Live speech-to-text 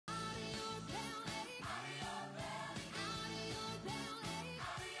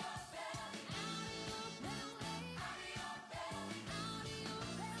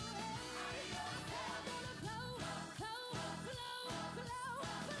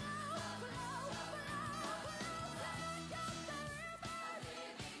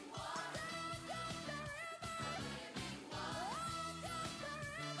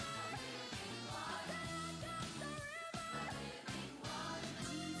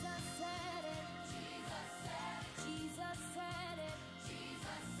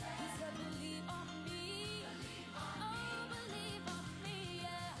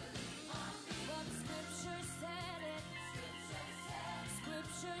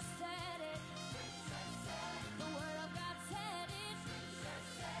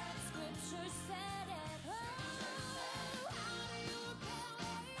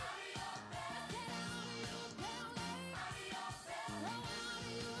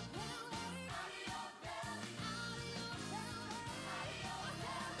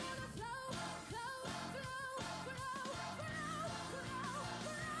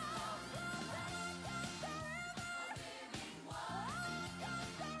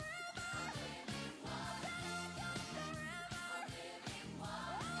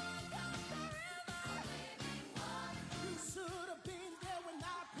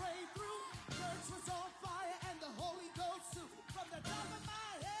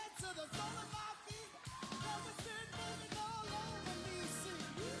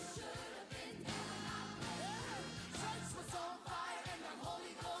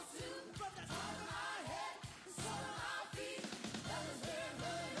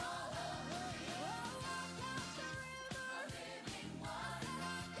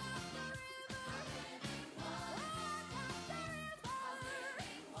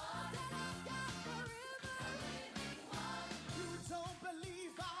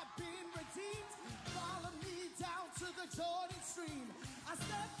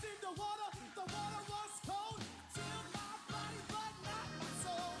stepped in the water was cold. Chilled my body, but not my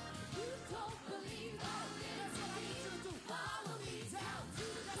soul. You don't believe I've been redeemed. That's what I need you to do. Follow me down to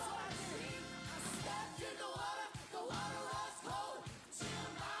the Jordan Stream. I stepped in the water was cold.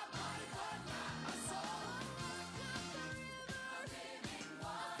 Chilled my body, but not my soul. A living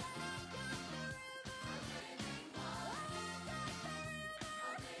water. A living water.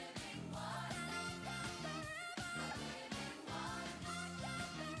 A living water. A living water.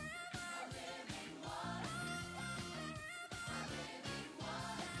 A living water.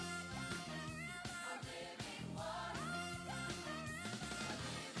 A living water. A living water.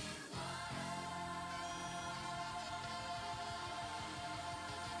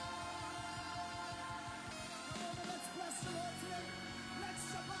 Come on, let's bless the Lord today. Let's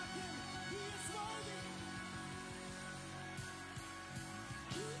shabak him. He is worthy.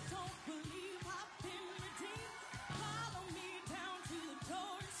 You don't believe I've been redeemed. Follow me down to the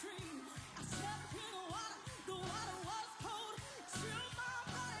Jordan Stream. I stepped in the water was cold. Chilled my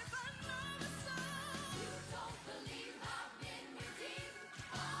body, but not my soul. You don't believe I've been redeemed.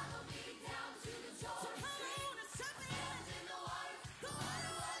 Follow me down to the Jordan Stream. I stepped in the water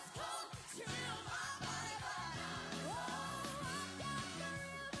was cold. Chilled my body, but not my soul. I've got the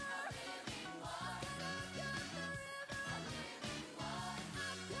river. A living water. I've got the river. A living water.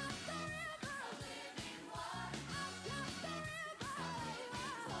 I've got the river. A living water. I've got the river. A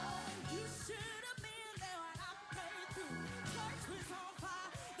living water. You should have been there when I prayed through. Church was on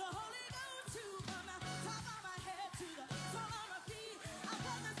fire. The Holy Ghost too. From the top of my head to the sole of my feet. I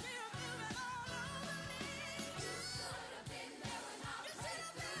felt the Spirit moving all over me. You should have been there when I prayed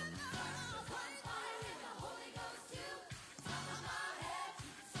through. Church was on fire and the Holy Ghost too. Top of my head to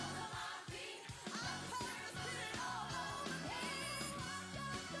the sole of my feet. I felt the Spirit all over me. I've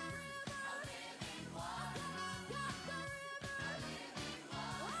got the river. A living water. I've got the river. A living water.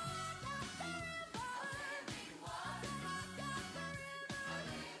 I've got the river. A living water. I've got the river. A living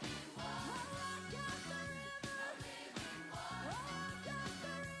water. I've got the river. A living water. I've got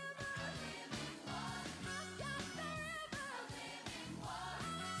the river. A living water. I've got the river. A living water.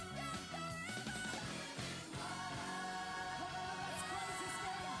 I've got the river. A living water. Come on, let's praise his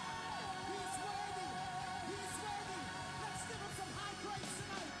name. He's worthy. He's worthy. Let's give him some high praise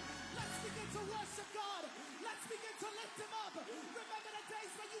tonight. Let's begin to worship God. Let's begin to lift him up. Remember the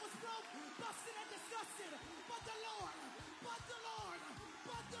days when you was broke, busted and disgusted. But the Lord, but the Lord,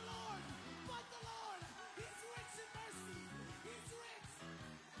 but the Lord, but the Lord. He's rich in mercy. He's rich.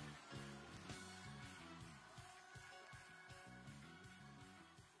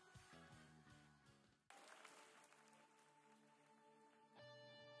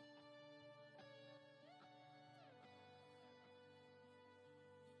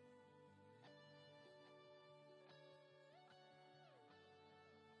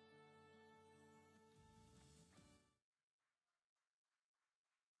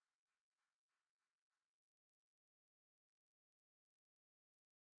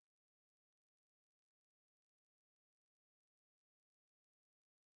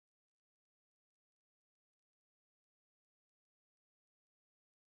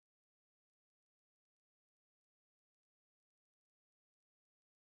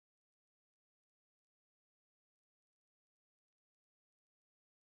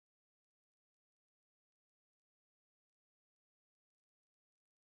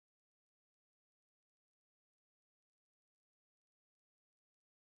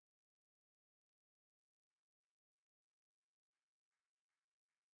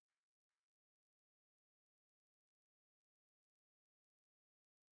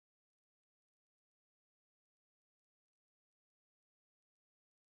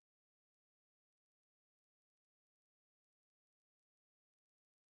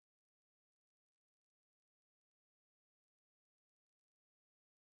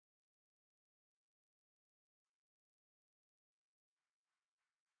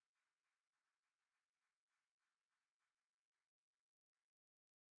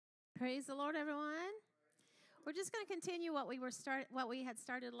 Praise the Lord, everyone. We're just going to continue what we had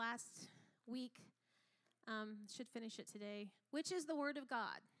started last week. Should finish it today, which is the Word of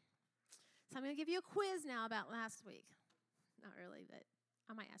God. So I'm going to give you a quiz now about last week. Not really, but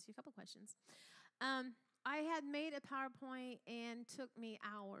I might ask you a couple questions. I had made a PowerPoint and took me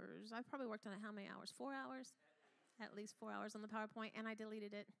hours. I probably worked on it how many hours? 4 hours? At least 4 hours on the PowerPoint, and I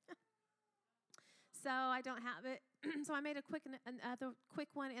deleted it. So I don't have it. So I made another quick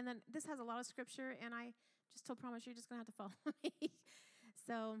one, and then this has a lot of scripture, and I just promise you're just going to have to follow me.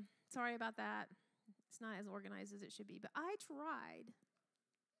 So sorry about that. It's not as organized as it should be, but I tried.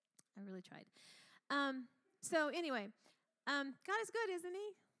 I really tried. So anyway, God is good, isn't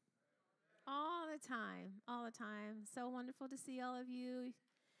He? All the time, all the time. So wonderful to see all of you.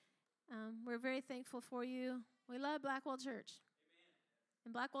 We're very thankful for you. We love Blackwell Church.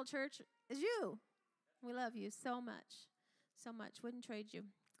 And Blackwell Church is you. We love you so much. So much. Wouldn't trade you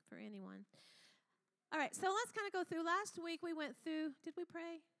for anyone. All right, so let's kind of go through. Last week we went through, did we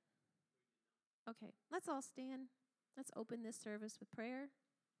pray? Okay, let's all stand. Let's open this service with prayer.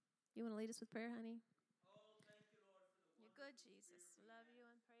 You want to lead us with prayer, honey? You're good, Jesus. We love you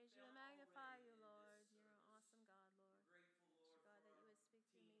and praise you and magnify you, Lord. You're an awesome God, Lord. God, that you would speak to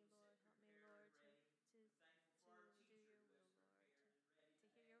me, Lord. Help me, Lord, to do your will, Lord. To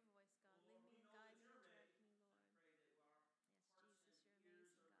hear your voice, God. Lead me and guide me and direct me, Lord. Yes,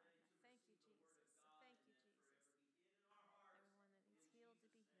 Jesus, you're amazing, God. And I thank you, Jesus. I thank you, Jesus. Everyone that needs healed to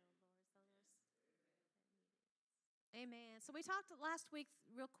be healed, Lord. So those that need it. Amen. So we talked last week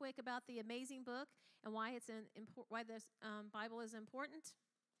real quick about the amazing book and why it's why this Bible is important.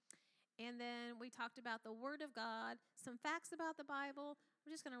 And then we talked about the Word of God, some facts about the Bible.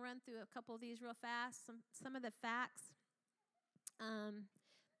 I'm just going to run through a couple of these real fast. Some of the facts.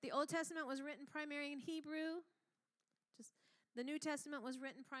 The Old Testament was written primarily in Hebrew. The New Testament was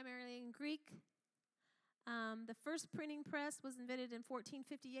written primarily in Greek. The first printing press was invented in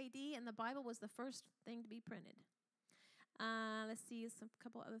 1450 AD, and the Bible was the first thing to be printed. Let's see a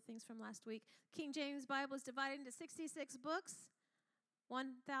couple other things from last week. King James Bible is divided into 66 books,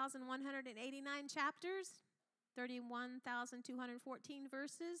 1,189 chapters, 31,214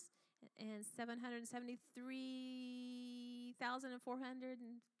 verses, and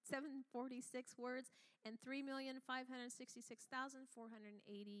 746 words, and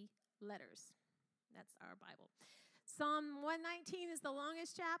 3,566,480 letters. That's our Bible. Psalm 119 is the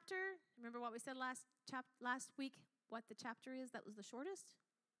longest chapter. Remember what we said last week, what the chapter is that was the shortest?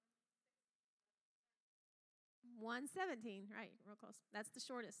 117, right, real close. That's the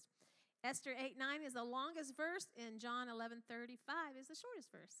shortest. Esther 8:9 is the longest verse, and John 11:35 is the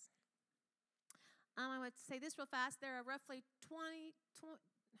shortest verse. I would say this real fast. There are roughly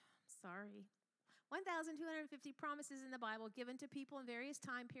 1,250 promises in the Bible given to people in various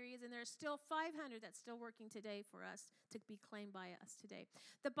time periods, and there are still 500 that's still working today for us to be claimed by us today.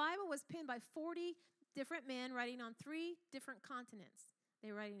 The Bible was penned by 40 different men writing on 3 different continents.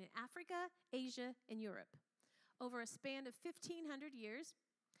 They were writing in Africa, Asia, and Europe over a span of 1,500 years.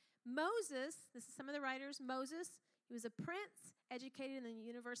 Moses, this is some of the writers. Moses, he was a prince, educated in the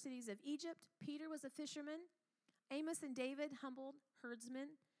universities of Egypt. Peter was a fisherman. Amos and David, humble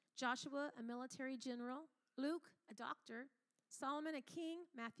herdsmen. Joshua, a military general. Luke, a doctor. Solomon, a king.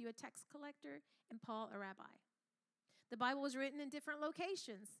 Matthew, a tax collector. And Paul, a rabbi. The Bible was written in different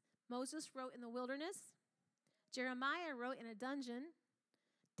locations. Moses wrote in the wilderness. Jeremiah wrote in a dungeon.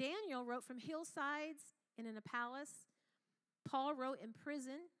 Daniel wrote from hillsides and in a palace. Paul wrote in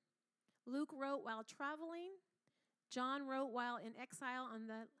prison. Luke wrote while traveling. John wrote while in exile on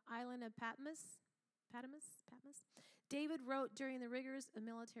the island of Patmos. David wrote during the rigors of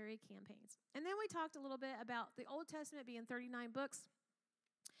military campaigns. And then we talked a little bit about the Old Testament being 39 books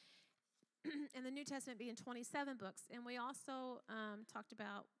and the New Testament being 27 books. And we also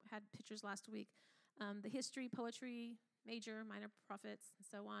had pictures last week, the history, poetry, major, minor prophets, and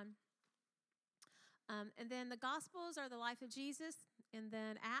so on. And then the Gospels are the life of Jesus, and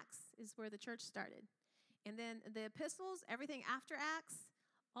then Acts is where the church started. And then the epistles, everything after Acts,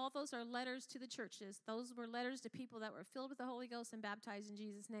 all those are letters to the churches. Those were letters to people that were filled with the Holy Ghost and baptized in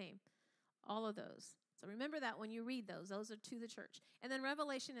Jesus' name. All of those. So remember that when you read those. Those are to the church. And then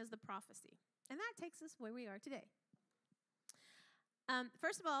Revelation is the prophecy. And that takes us where we are today.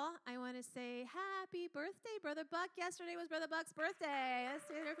 First of all, I want to say happy birthday, Brother Buck. Yesterday was Brother Buck's birthday. Let's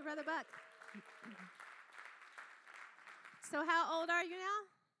say it for Brother Buck. So how old are you now?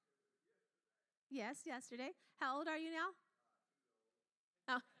 Yes, yesterday. How old are you now?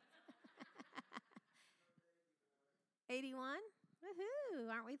 Oh. 81? Woohoo!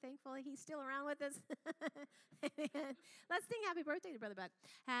 Aren't we thankful he's still around with us? Let's sing happy birthday to Brother Buck.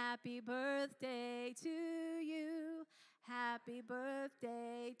 Happy birthday to you. Happy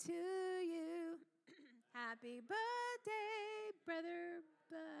birthday to you. Happy birthday, Brother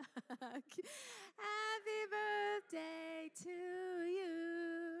Buck. Happy birthday to you.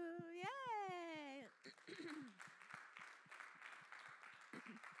 Yay!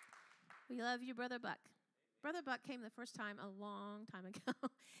 We love you, Brother Buck. Brother Buck came the first time a long time ago,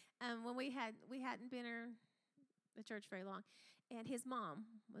 when we hadn't been in the church very long, and his mom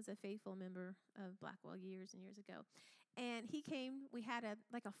was a faithful member of Blackwell years and years ago, and he came. We had a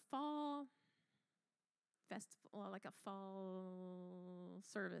fall festival, like a fall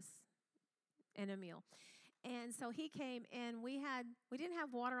service and a meal, And so he came, and we didn't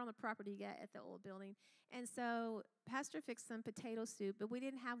have water on the property yet at the old building. And so Pastor fixed some potato soup, but we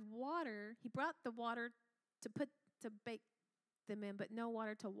didn't have water. He brought the water to bake them in, but no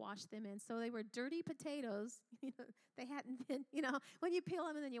water to wash them in. So they were dirty potatoes. They hadn't been, when you peel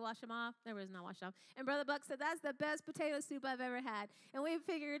them and then you wash them off, there was no wash off. And Brother Buck said, that's the best potato soup I've ever had. And we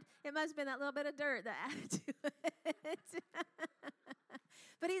figured it must have been that little bit of dirt that added to it.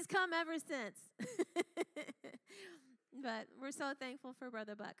 But he's come ever since. But we're so thankful for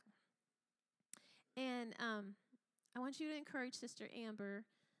Brother Buck. And I want you to encourage Sister Amber.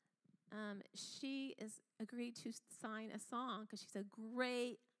 She has agreed to sign a song because she's a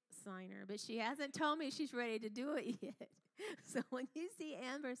great signer, but she hasn't told me she's ready to do it yet. So when you see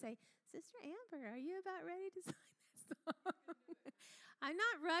Amber, say, Sister Amber, are you about ready to sign that song? I'm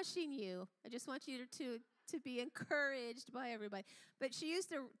not rushing you. I just want you to be encouraged by everybody. But she used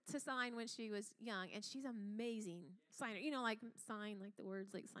to sign when she was young, and she's an amazing signer. Like sign, like the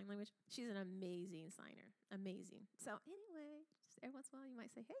words, like sign language. She's an amazing signer. Amazing. So anyway, just every once in a while you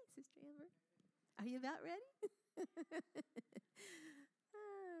might say, hey, Sister Amber, are you about ready?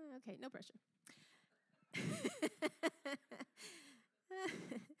 Okay, no pressure.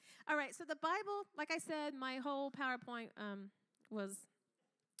 All right, so the Bible, like I said, my whole PowerPoint was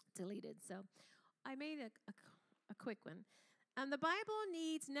deleted. So I made a quick one. The Bible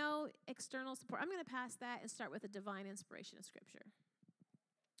needs no external support. I'm going to pass that and start with the divine inspiration of Scripture.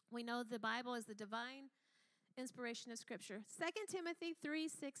 We know the Bible is the divine inspiration of Scripture. 2 Timothy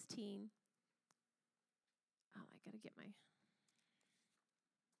 3:16. Oh, I got to get my...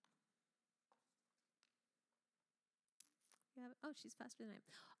 Oh, she's faster than I am.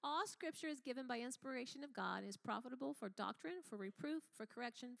 All Scripture is given by inspiration of God and is profitable for doctrine, for reproof, for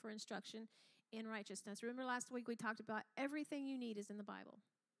correction, for instruction in righteousness. Remember last week we talked about everything you need is in the Bible.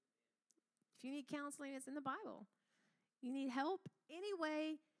 If you need counseling, it's in the Bible. You need help, any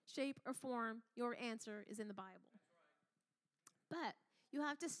way, shape, or form, your answer is in the Bible. But you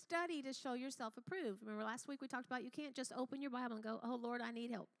have to study to show yourself approved. Remember last week we talked about you can't just open your Bible and go, oh, Lord, I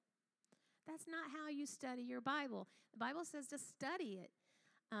need help. That's not how you study your Bible. The Bible says to study it.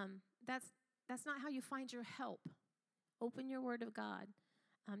 That's not how you find your help. Open your Word of God.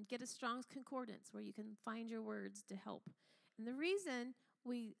 Get a Strong's Concordance where you can find your words to help. And the reason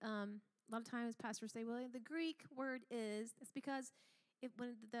a lot of times pastors say, well, the Greek word it's because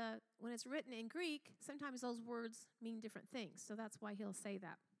when it's written in Greek, sometimes those words mean different things. So that's why he'll say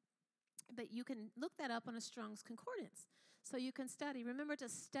that. But you can look that up on a Strong's Concordance. So you can study. Remember to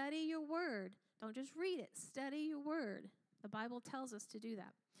study your word. Don't just read it. Study your word. The Bible tells us to do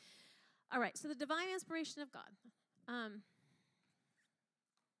that. All right, so the divine inspiration of God.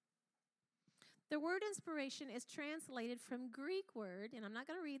 The word inspiration is translated from Greek word, and I'm not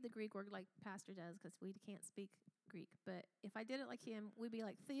going to read the Greek word like Pastor does because we can't speak Greek. But if I did it like him, we'd be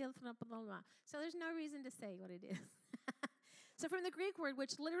like, so there's no reason to say what it is. So from the Greek word,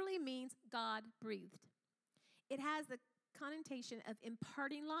 which literally means God breathed. It has the connotation of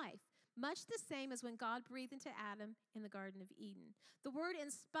imparting life, much the same as when God breathed into Adam in the Garden of Eden. The word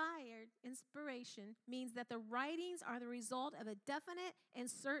inspiration, means that the writings are the result of a definite and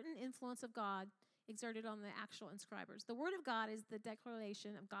certain influence of God exerted on the actual inscribers. The Word of God is the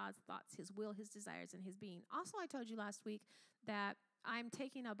declaration of God's thoughts, His will, His desires, and His being. Also, I told you last week that I'm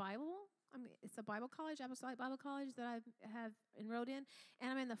taking a Bible. It's a Bible college, Apostolic Bible College that I have enrolled in,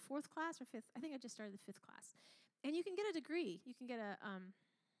 and I'm in the 4th class or 5th. I think I just started the 5th class. And you can get a degree. You can get a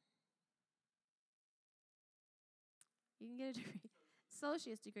degree,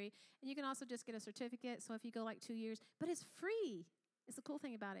 associate's degree, and you can also just get a certificate. So if you go like 2 years, but it's free. It's the cool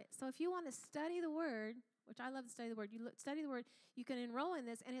thing about it. So if you want to study the Word, which I love to study the Word, study the Word, you can enroll in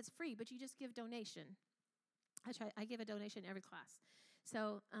this, and it's free, but you just give donation. I give a donation every class.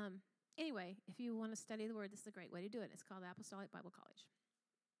 So anyway, if you want to study the Word, this is a great way to do it. It's called the Apostolic Bible College.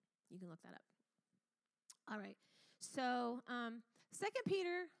 You can look that up. All right. So 2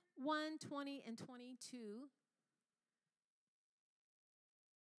 Peter 1:20 and 22.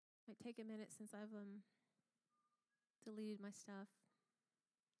 Might take a minute since I've deleted my stuff.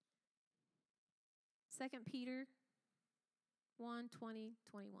 2 Peter 1:20,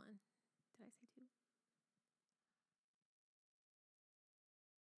 21. Did I say 2?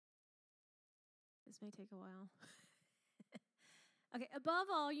 This may take a while. Okay, above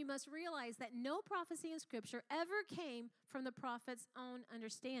all, you must realize that no prophecy in Scripture ever came from the prophet's own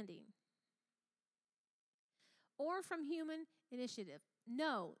understanding or from human initiative.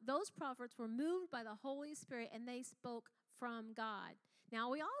 No, those prophets were moved by the Holy Spirit and they spoke from God. Now,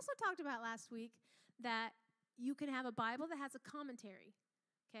 we also talked about last week that you can have a Bible that has a commentary,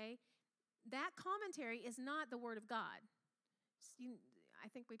 okay? that commentary is not the Word of God. I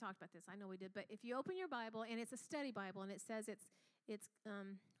think we talked about this. I know we did. But if you open your Bible, and it's a study Bible, and it says it's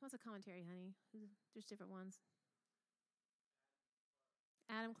what's a commentary, honey? There's different ones.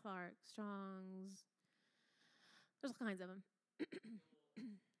 Adam Clark, Strong's. There's all kinds of them.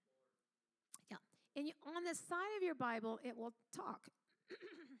 Yeah. And on the side of your Bible, it will talk.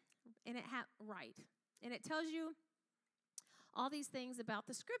 And right. And it tells you all these things about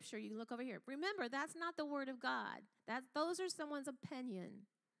the Scripture. You can look over here. Remember, that's not the Word of God. Those are someone's opinion.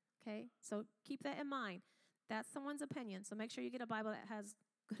 Okay? So keep that in mind. That's someone's opinion. So make sure you get a Bible that has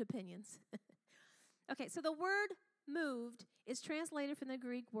good opinions. Okay, so the word moved is translated from the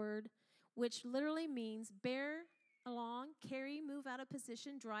Greek word, which literally means bear along, carry, move out of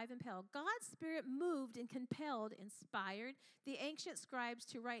position, drive, impel. God's Spirit moved and compelled, inspired the ancient scribes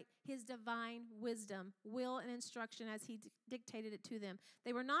to write his divine wisdom, will, and instruction as he dictated it to them.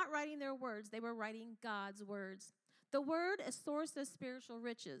 They were not writing their words. They were writing God's words. The word is a source of spiritual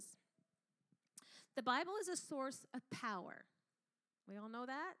riches. The Bible is a source of power. We all know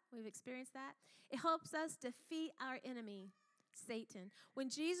that. We've experienced that. It helps us defeat our enemy, Satan. When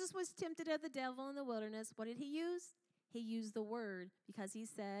Jesus was tempted of the devil in the wilderness, what did he use? He used the word because he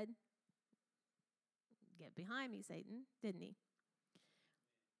said, "Get behind me, Satan," didn't he?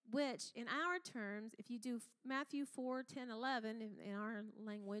 Which, in our terms, if you do Matthew 4, 10, 11, in our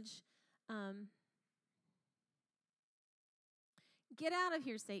language, "Get out of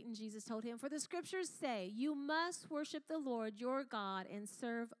here, Satan," Jesus told him, "for the Scriptures say, you must worship the Lord your God and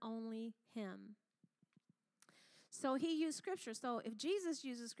serve only him." So he used Scripture. So if Jesus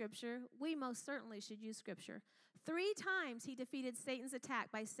uses Scripture, we most certainly should use Scripture. 3 times he defeated Satan's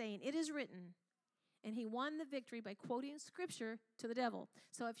attack by saying, "It is written." And he won the victory by quoting Scripture to the devil.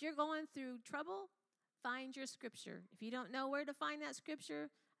 So if you're going through trouble, find your Scripture. If you don't know where to find that Scripture,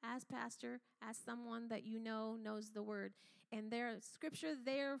 ask pastor, ask someone that you know knows the word. And there's Scripture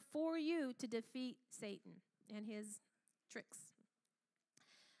there for you to defeat Satan and his tricks.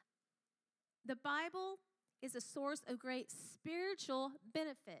 The Bible is a source of great spiritual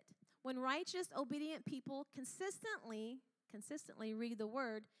benefit. When righteous, obedient people consistently read the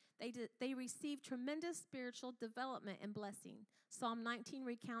word, they receive tremendous spiritual development and blessing. Psalm 19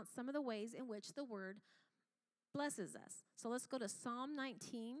 recounts some of the ways in which the word blesses us. So let's go to Psalm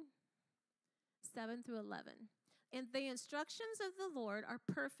 19, 7 through 11. "And the instructions of the Lord are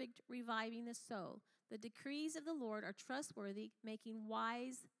perfect, reviving the soul. The decrees of the Lord are trustworthy, making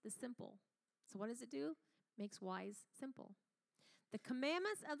wise the simple." So what does it do? Makes wise simple. "The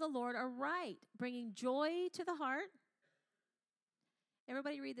commandments of the Lord are right, bringing joy to the heart."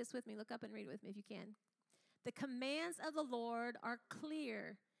 Everybody read this with me. Look up and read it with me if you can. "The commands of the Lord are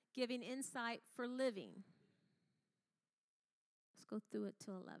clear, giving insight for living." Let's go through it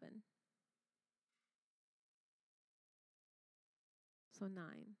till 11. So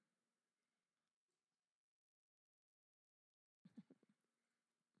 9.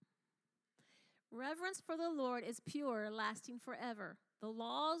 "Reverence for the Lord is pure, lasting forever. The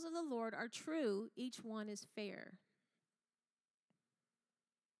laws of the Lord are true, each one is fair.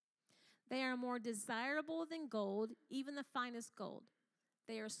 They are more desirable than gold, even the finest gold.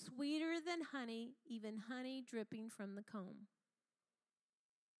 They are sweeter than honey, even honey dripping from the comb.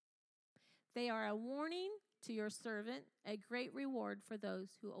 They are a warning to your servant, a great reward for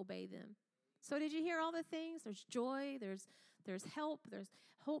those who obey them." So did you hear all the things? There's joy, there's help, there's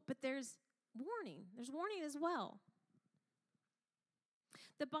hope, but there's warning. There's warning as well.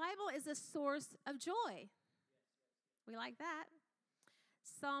 The Bible is a source of joy. We like that.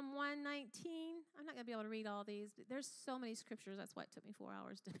 Psalm 119. I'm not going to be able to read all these, but there's so many scriptures. That's why it took me 4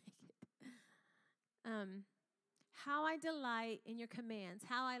 hours to make it. "How I delight in your commands.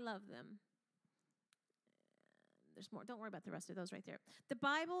 How I love them." There's more. Don't worry about the rest of those right there. The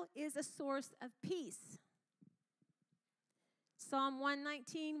Bible is a source of peace. Psalm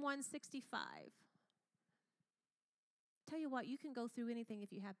 119, 165. Tell you what, you can go through anything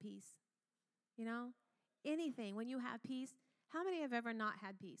if you have peace. You know? Anything. When you have peace. How many have ever not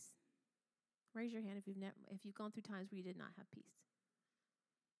had peace? Raise your hand if you've gone through times where you did not have peace.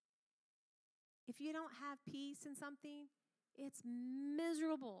 If you don't have peace in something, it's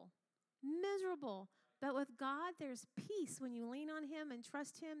miserable. Miserable. But with God, there's peace. When you lean on him and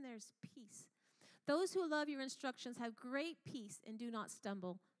trust him, there's peace. "Those who love your instructions have great peace and do not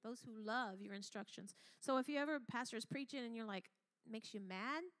stumble." Those who love your instructions. So if you ever, pastor is preaching and you're like, makes you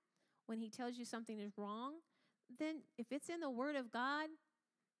mad when he tells you something is wrong, then if it's in the Word of God,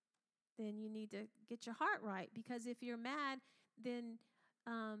 then you need to get your heart right. Because if you're mad, then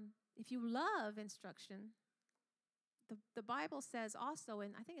if you love instruction, the Bible says also,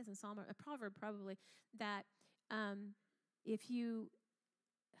 and I think it's in Psalm or a proverb probably, that if you,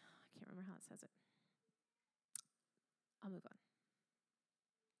 I can't remember how it says it. I'll move on.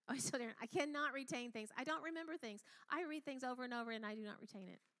 Oh, so there, I cannot retain things. I don't remember things. I read things over and over, and I do not retain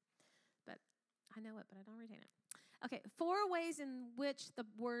it. But I know it, but I don't retain it. Okay, 4 ways in which the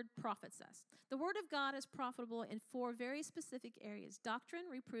word profits us. The word of God is profitable in 4 very specific areas: doctrine,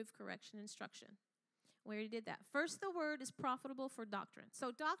 reproof, correction, instruction. We already did that. First, the word is profitable for doctrine.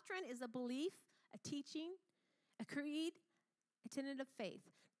 So doctrine is a belief, a teaching, a creed, a tenet of faith.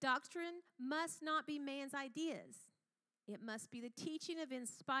 Doctrine must not be man's ideas. It must be the teaching of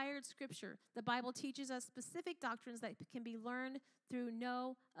inspired Scripture. The Bible teaches us specific doctrines that can be learned through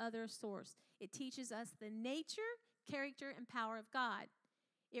no other source. It teaches us the nature, character, and power of God.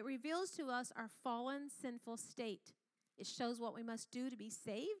 It reveals to us our fallen, sinful state. It shows what we must do to be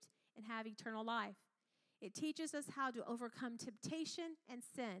saved and have eternal life. It teaches us how to overcome temptation and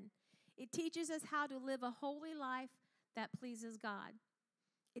sin. It teaches us how to live a holy life that pleases God.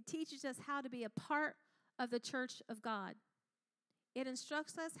 It teaches us how to be a part of the church of God. It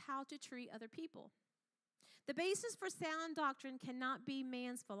instructs us how to treat other people. The basis for sound doctrine cannot be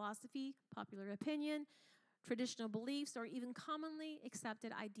man's philosophy, popular opinion, traditional beliefs, or even commonly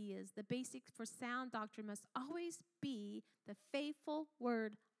accepted ideas. The basic for sound doctrine must always be the faithful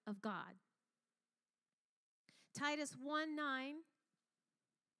word of God. Titus 1:9.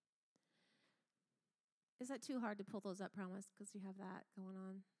 Is that too hard to pull those up, Promise? Because you have that going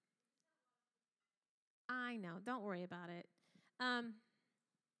on. I know. Don't worry about it.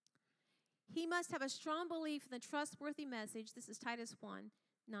 He must have a strong belief in the trustworthy message. This is Titus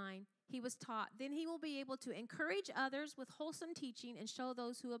 1:9. He was taught. Then he will be able to encourage others with wholesome teaching and show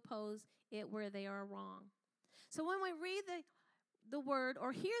those who oppose it where they are wrong. So when we read the word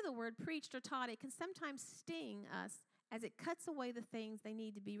or hear the word preached or taught, it can sometimes sting us as it cuts away the things they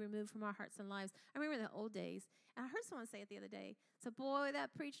need to be removed from our hearts and lives. I remember the old days, and I heard someone say it the other day. So, boy,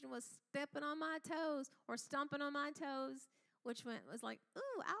 that preaching was stepping on my toes or stomping on my toes, which was like,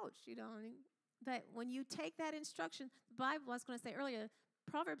 ooh, ouch, you know. But when you take that instruction, the Bible, I was going to say earlier,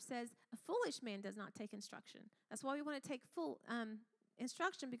 Proverbs says a foolish man does not take instruction. That's why we want to take full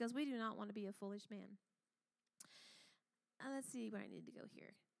instruction, because we do not want to be a foolish man. Let's see where I need to go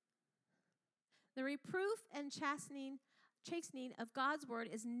here. The reproof and chastening of God's word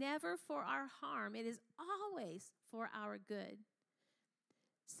is never for our harm. It is always for our good.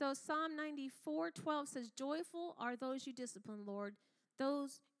 So Psalm 94:12 says, "Joyful are those you discipline, Lord,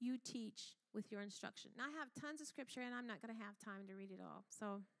 those you teach with your instruction." Now, I have tons of scripture, and I'm not going to have time to read it all,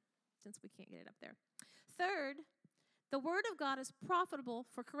 so since we can't get it up there. Third, the word of God is profitable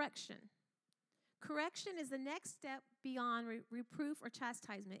for correction. Correction is the next step beyond reproof or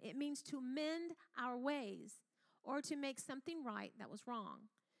chastisement. It means to mend our ways or to make something right that was wrong.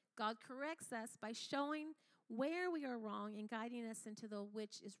 God corrects us by showing where we are wrong and guiding us into the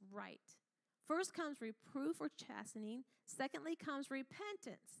which is right. First comes reproof or chastening. Secondly comes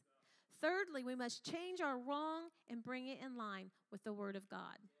repentance. Thirdly, we must change our wrong and bring it in line with the word of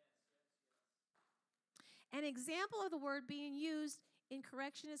God. An example of the word being used in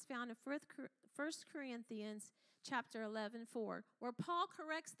correction is found in 1 Corinthians chapter 11:4, where Paul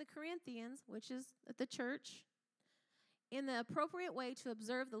corrects the Corinthians, which is the church, in the appropriate way to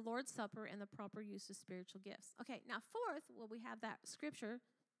observe the Lord's Supper and the proper use of spiritual gifts. Okay, now fourth, we have that scripture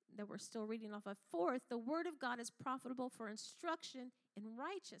that we're still reading off of. Fourth, the word of God is profitable for instruction in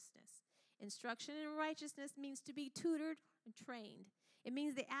righteousness. Instruction in righteousness means to be tutored and trained. It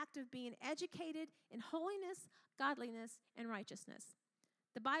means the act of being educated in holiness, godliness, and righteousness.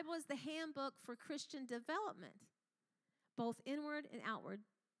 The Bible is the handbook for Christian development, both inward and outward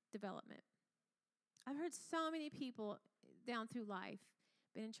development. I've heard so many people down through life,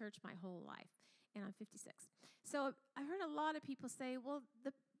 been in church my whole life, and I'm 56. So I've heard a lot of people say, well,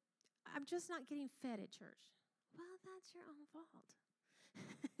 I'm just not getting fed at church. Well, that's your own fault.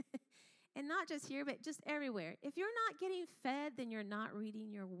 And not just here, but just everywhere. If you're not getting fed, then you're not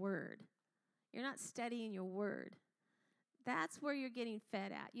reading your word. You're not studying your word. That's where you're getting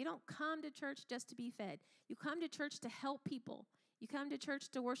fed at. You don't come to church just to be fed. You come to church to help people. You come to church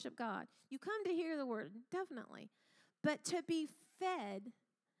to worship God. You come to hear the word, definitely. But to be fed,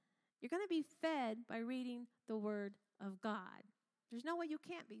 you're going to be fed by reading the word of God. There's no way you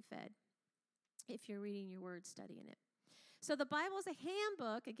can't be fed if you're reading your word, studying it. So the Bible is a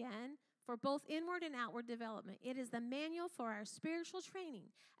handbook, again, for both inward and outward development. It is the manual for our spiritual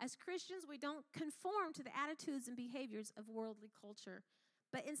training. As Christians, we don't conform to the attitudes and behaviors of worldly culture,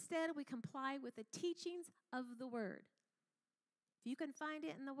 but instead we comply with the teachings of the word. If you can find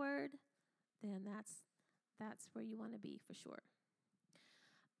it in the word, then that's where you want to be for sure.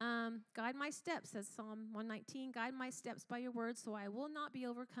 Guide my steps, says Psalm 119. Guide my steps by your word, so I will not be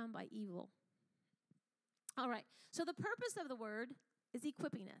overcome by evil. All right, so the purpose of the word is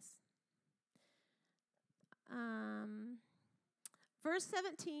equipping us. Verse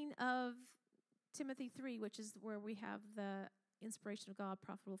 17 of Timothy 3, which is where we have the inspiration of God,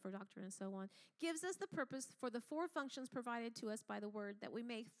 profitable for doctrine, and so on, gives us the purpose for the 4 functions provided to us by the word, that we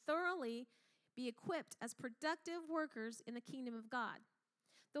may thoroughly be equipped as productive workers in the kingdom of God.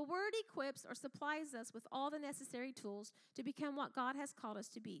 The word equips or supplies us with all the necessary tools to become what God has called us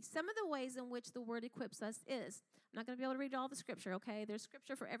to be. Some of the ways in which the word equips us is, I'm not going to be able to read all the scripture, okay? There's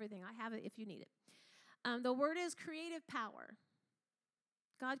scripture for everything. I have it if you need it. The word is creative power.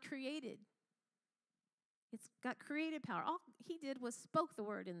 God created. It's got creative power. All he did was spoke the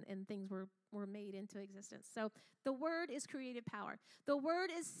word, and things were made into existence. So the word is creative power. The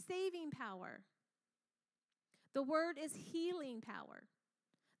word is saving power. The word is healing power.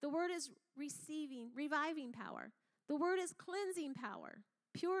 The word is reviving power. The word is cleansing power,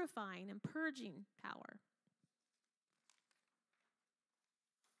 purifying and purging power.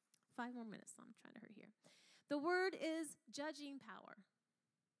 5 more minutes, I'm trying to hurry here. The word is judging power.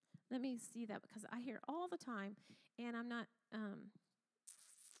 Let me see that, because I hear all the time, and I'm not,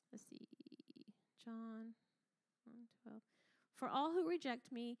 let's see, John 1:12. For all who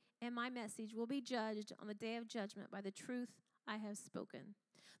reject me and my message will be judged on the day of judgment by the truth I have spoken.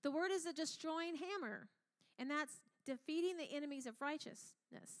 The word is a destroying hammer, and that's defeating the enemies of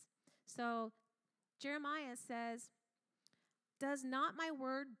righteousness. So Jeremiah says, does not my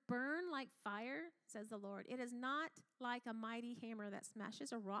word burn like fire, says the Lord? It is not like a mighty hammer that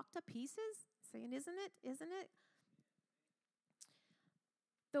smashes a rock to pieces. Saying, isn't it? Isn't it?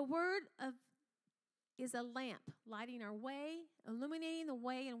 The word is a lamp, lighting our way, illuminating the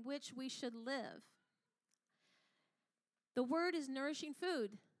way in which we should live. The word is nourishing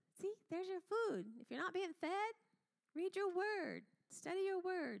food. See, there's your food. If you're not being fed, read your word. Study your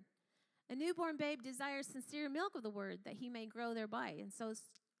word. A newborn babe desires sincere milk of the word that he may grow thereby. And so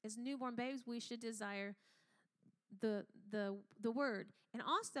as newborn babes, we should desire the word. And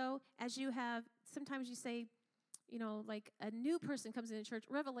also, as you have, sometimes you say, you know, like a new person comes into church,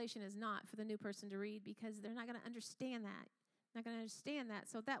 Revelation is not for the new person to read, because they're not going to understand that. Not going to understand that.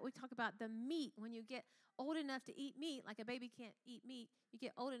 So that we talk about the meat. When you get old enough to eat meat, like a baby can't eat meat, you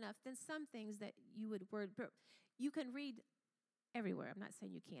get old enough, then some things that you would word, you can read everywhere. I'm not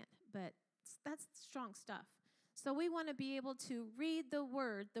saying you can't, but that's strong stuff. So we want to be able to read the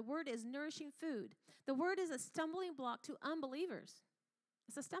word. The word is nourishing food. The word is a stumbling block to unbelievers.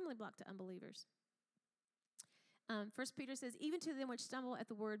 It's a stumbling block to unbelievers. 1 Peter says, even to them which stumble at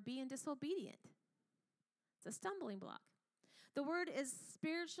the word, being disobedient. It's a stumbling block. The word is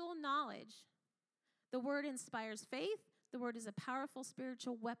spiritual knowledge. The word inspires faith. The word is a powerful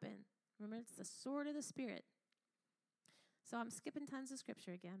spiritual weapon. Remember, it's the sword of the Spirit. So I'm skipping tons of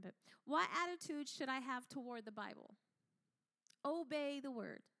scripture again, but what attitude should I have toward the Bible? Obey the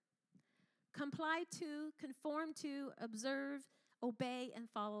word. Comply to, conform to, observe, obey, and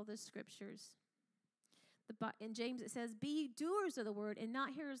follow the scriptures. In James it says, be doers of the word and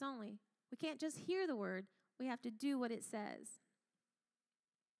not hearers only. We can't just hear the word. We have to do what it says.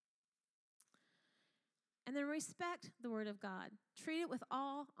 And then respect the word of God. Treat it with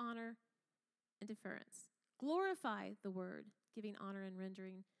all honor and deference. Glorify the word, giving honor and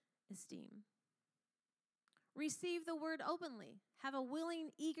rendering esteem. Receive the word openly. Have a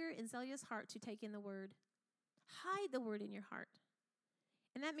willing, eager, and zealous heart to take in the word. Hide the word in your heart.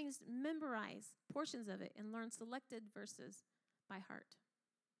 And that means memorize portions of it and learn selected verses by heart.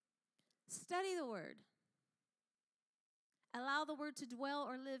 Study the word. Allow the word to dwell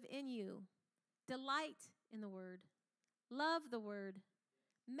or live in you. Delight in the word. Love the word.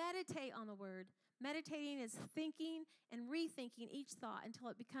 Meditate on the word. Meditating is thinking and rethinking each thought until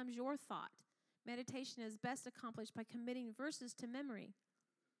it becomes your thought. Meditation is best accomplished by committing verses to memory.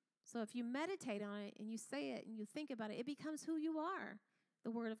 So if you meditate on it and you say it and you think about it, it becomes who you are, the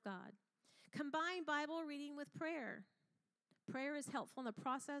Word of God. Combine Bible reading with prayer. Prayer is helpful in the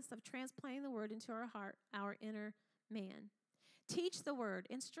process of transplanting the Word into our heart, our inner man. Teach the Word,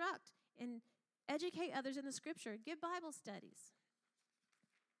 instruct, and educate others in the Scripture. Give Bible studies.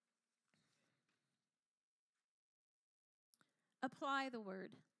 Apply the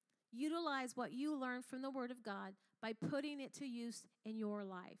Word. Utilize what you learn from the Word of God by putting it to use in your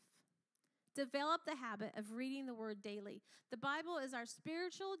life. Develop the habit of reading the Word daily. The Bible is our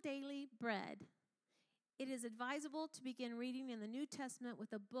spiritual daily bread. It is advisable to begin reading in the New Testament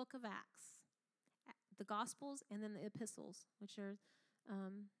with the book of Acts, the Gospels, and then the epistles, which are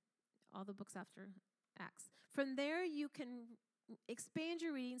all the books after Acts. From there, you can expand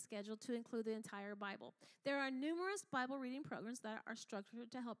your reading schedule to include the entire Bible. There are numerous Bible reading programs that are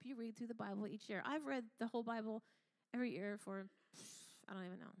structured to help you read through the Bible each year. I've read the whole Bible every year for, I don't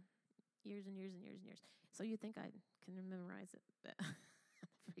even know, years and years and years and years. So you think I can memorize it, but I'm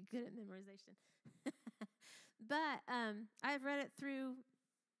pretty good at memorization. But I've read it through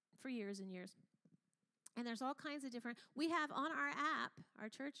for years and years. And there's all kinds of different, we have on our app, our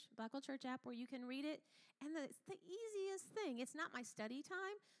church, Blackwell Church app, where you can read it. And it's the easiest thing. It's not my study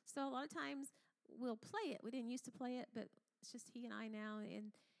time. So a lot of times we'll play it. We didn't used to play it, but it's just he and I now.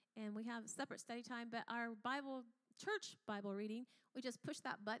 And we have separate study time. But our church Bible reading, we just push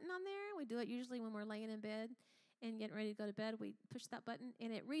that button on there. We do it usually when we're laying in bed and getting ready to go to bed. We push that button,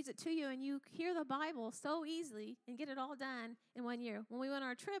 and it reads it to you, and you hear the Bible so easily and get it all done in 1 year. When we went on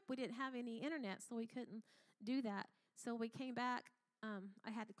our trip, we didn't have any internet, so we couldn't do that. So we came back. I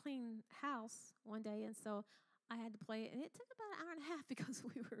had to clean house one day, and so I had to play it. And it took about an hour and a half because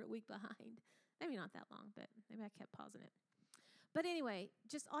we were a week behind. Maybe not that long, but maybe I kept pausing it. But anyway,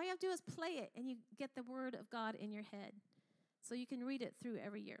 just all you have to do is play it, and you get the Word of God in your head. So you can read it through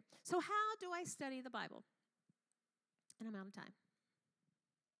every year. So how do I study the Bible? And I'm out of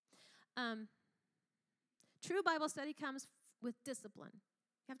time. True Bible study comes with discipline.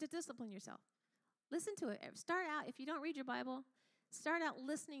 You have to discipline yourself. Listen to it. Start out, if you don't read your Bible, start out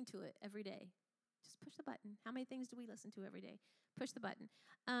listening to it every day. Just push the button. How many things do we listen to every day? Push the button.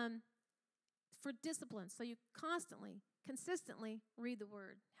 For discipline, so you constantly, consistently read the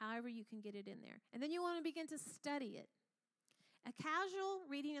Word, however you can get it in there. And then you want to begin to study it. A casual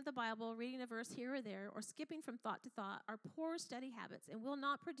reading of the Bible, reading a verse here or there, or skipping from thought to thought are poor study habits and will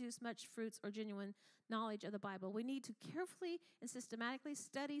not produce much fruits or genuine knowledge of the Bible. We need to carefully and systematically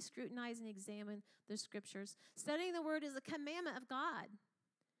study, scrutinize, and examine the Scriptures. Studying the Word is a commandment of God.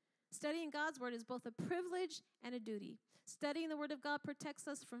 Studying God's Word is both a privilege and a duty. Studying the Word of God protects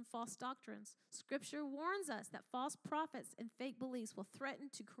us from false doctrines. Scripture warns us that false prophets and fake beliefs will threaten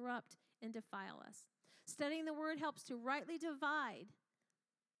to corrupt and defile us. Studying the Word helps to rightly divide,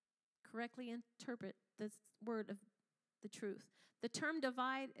 correctly interpret the word of the truth. The term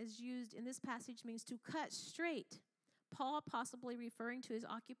divide, as used in this passage, means to cut straight. Paul, possibly referring to his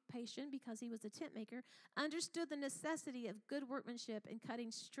occupation because he was a tent maker, understood the necessity of good workmanship in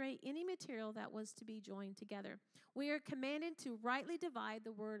cutting straight any material that was to be joined together. We are commanded to rightly divide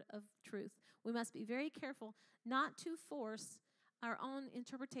the word of truth. We must be very careful not to force our own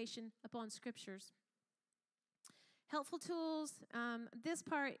interpretation upon Scriptures. Helpful tools. This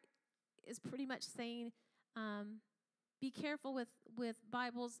part is pretty much saying be careful with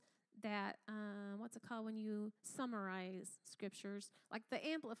Bibles that, what's it called when you summarize Scriptures? Like the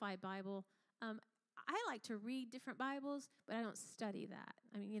Amplified Bible. I like to read different Bibles, but I don't study that.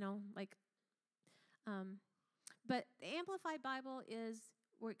 I mean, but the Amplified Bible is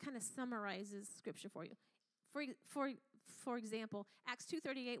where it kind of summarizes Scripture for you. For example, Acts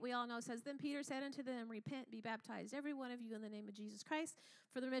 2:38, we all know, says, Then Peter said unto them, Repent, be baptized, every one of you, in the name of Jesus Christ,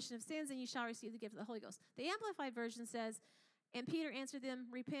 for the remission of sins, and you shall receive the gift of the Holy Ghost. The Amplified Version says, And Peter answered them,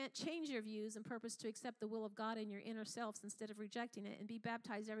 Repent, change your views, and purpose to accept the will of God in your inner selves instead of rejecting it, and be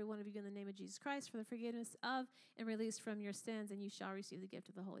baptized, every one of you, in the name of Jesus Christ, for the forgiveness of and release from your sins, and you shall receive the gift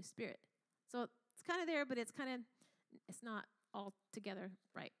of the Holy Spirit. So it's kind of there, but it's not all together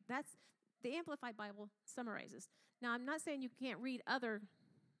right. That's the Amplified Bible summarizes. Now, I'm not saying you can't read other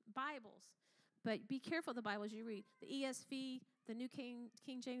Bibles, but be careful of the Bibles you read. The ESV, the New King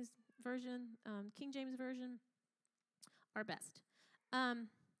James Version, are best. I'm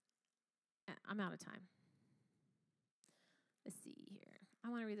out of time. Let's see here. I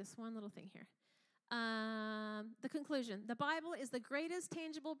want to read this one little thing here. The conclusion. The Bible is the greatest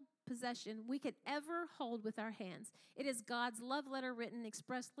tangible possession we could ever hold with our hands. It is God's love letter written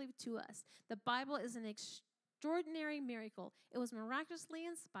expressly to us. The Bible is an extraordinary miracle. It was miraculously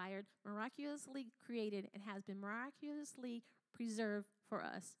inspired, miraculously created, and has been miraculously preserved for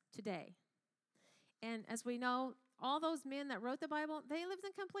us today. And as we know, all those men that wrote the Bible, they lived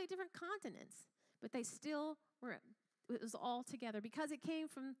in complete different continents, but they still were, it was all together because it came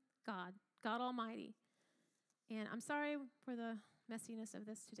from God Almighty. And I'm sorry for the messiness of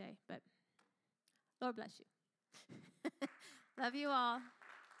this today, but Lord bless you. Love you all.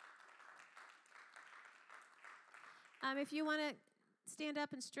 If you want to stand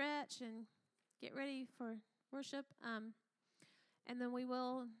up and stretch and get ready for worship, and then we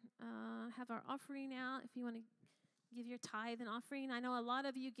will have our offering out if you want to give your tithe and offering. I know a lot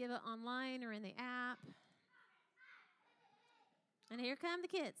of you give it online or in the app. And here come the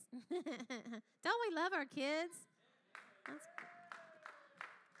kids. Don't we love our kids?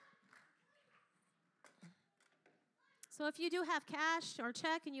 So if you do have cash or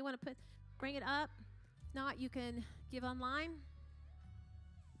check and you want to bring it up, if not, you can give online.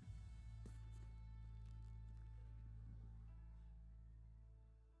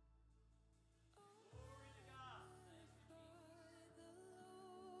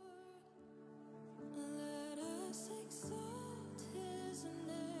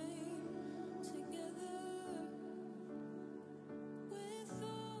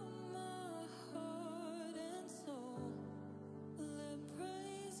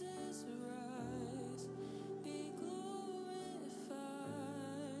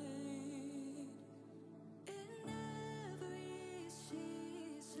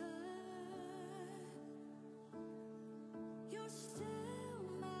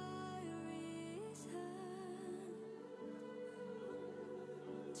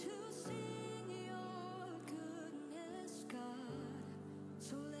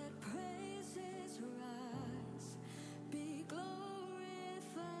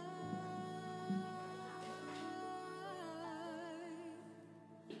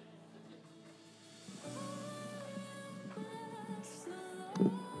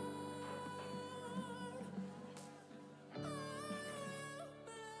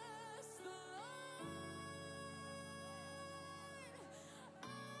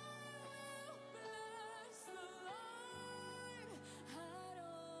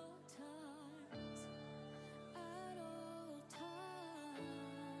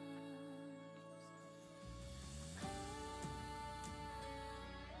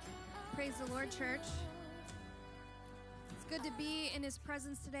 Praise the Lord, church. It's good to be in his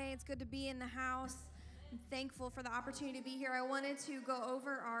presence today. It's good to be in the house. I'm thankful for the opportunity to be here. I wanted to go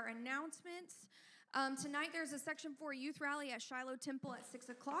over our announcements. Tonight there's a Section 4 youth rally at Shiloh Temple at 6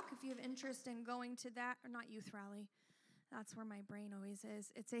 o'clock. If you have interest in going to that, or not youth rally, that's where my brain always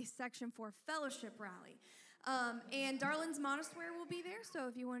is. It's a Section 4 fellowship rally. And Darlin's Montessori will be there, so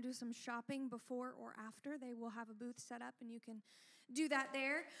if you want to do some shopping before or after, they will have a booth set up and you can do that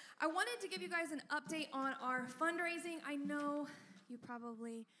there. I wanted to give you guys an update on our fundraising. I know you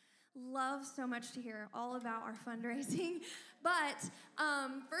probably love so much to hear all about our fundraising, but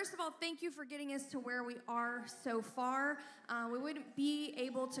first of all, thank you for getting us to where we are so far. We wouldn't be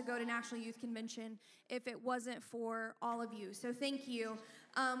able to go to National Youth Convention if it wasn't for all of you, so thank you.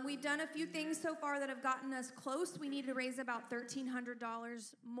 We've done a few things so far that have gotten us close. We need to raise about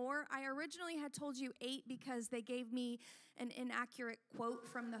 $1,300 more. I originally had told you $8 because they gave me an inaccurate quote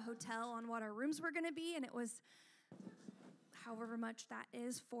from the hotel on what our rooms were going to be, and it was however much that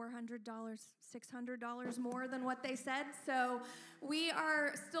is, $400, $600 more than what they said. So we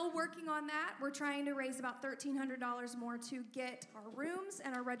are still working on that. We're trying to raise about $1,300 more to get our rooms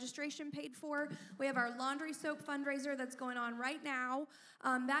and our registration paid for. We have our laundry soap fundraiser that's going on right now.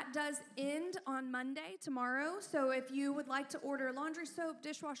 That does end on Monday, tomorrow. So if you would like to order laundry soap,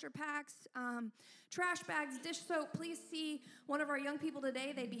 dishwasher packs, trash bags, dish soap, please see one of our young people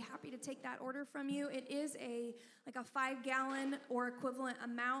today. They'd be happy to take that order from you. It is like a 5-gallon or equivalent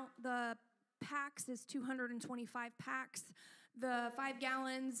amount. The packs is 225 packs. The 5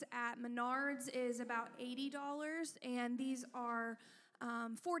 gallons at Menards is about $80, and these are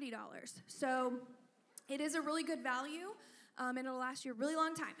 $40. So it is a really good value, and it'll last you a really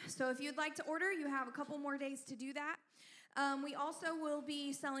long time. So if you'd like to order, you have a couple more days to do that. We also will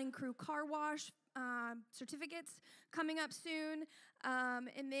be selling crew car wash certificates coming up soon.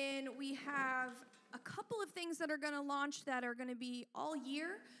 And then we have a couple of things that are going to launch that are going to be all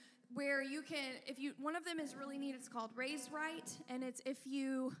year, where you can, one of them is really neat. It's called Raise Right, and it's if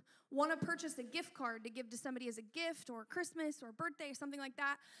you want to purchase a gift card to give to somebody as a gift or Christmas or birthday or something like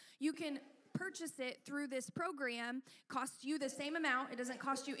that, you can purchase it through this program. Costs you the same amount. It doesn't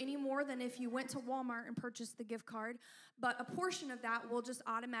cost you any more than if you went to Walmart and purchased the gift card, but a portion of that will just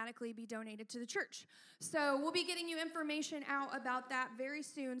automatically be donated to the church. So we'll be getting you information out about that very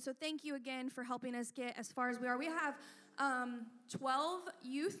soon. So thank you again for helping us get as far as we are. We have 12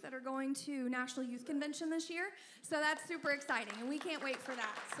 youth that are going to National Youth Convention this year, so that's super exciting, and we can't wait for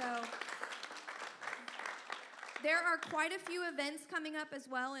that. So there are quite a few events coming up as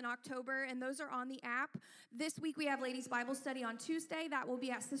well in October, and those are on the app. This week we have Ladies Bible Study on Tuesday. That will be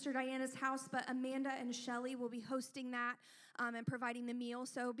at Sister Diana's house, but Amanda and Shelly will be hosting that and providing the meal.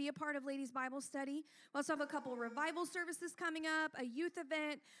 So be a part of Ladies Bible Study. We also have a couple revival services coming up, a youth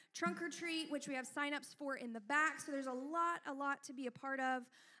event, trunk or treat, which we have sign-ups for in the back. So there's a lot to be a part of.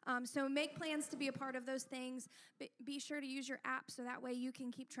 So make plans to be a part of those things. But be sure to use your app so that way you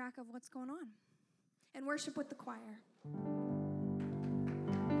can keep track of what's going on. And worship with the choir.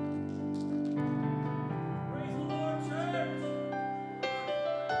 Praise the Lord,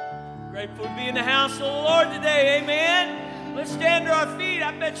 church. Grateful to be in the house of the Lord today, amen. Let's stand to our feet.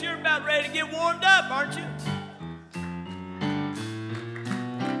 I bet you're about ready to get warmed up, aren't you?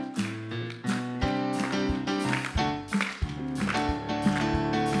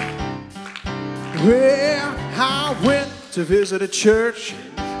 Well, I went to visit a church,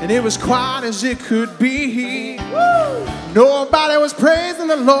 and it was quiet as it could be. Woo! Nobody was praising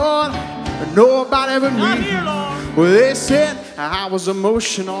the Lord, but nobody but Not me. here, Lord. Well, they said I was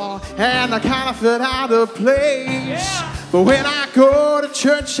emotional, and I kind of felt out of place. Yeah. But when I go to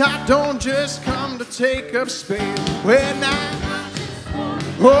church, I don't just come to take up space. When I'm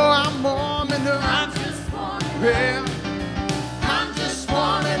warming up. I'm just warming Well, I'm just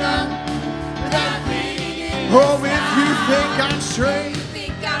warming up. That feeling oh, if you think I'm straight,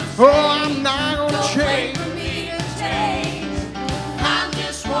 oh, I'm not gonna change. for me to change. I'm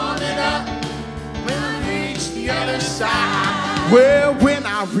just warming up. When I reach the other side. Well, when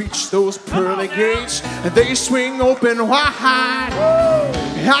I reach those pearly gates and they swing open wide,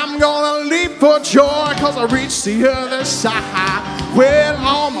 I'm gonna leap for joy cause I reach the other side. Well,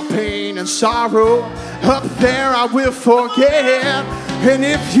 all my pain and sorrow up there I will forget. And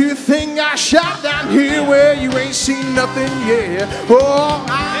if you think I shot down here where you ain't seen nothing yet, oh,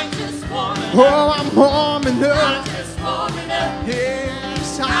 I'm warming up. I'm just warming up.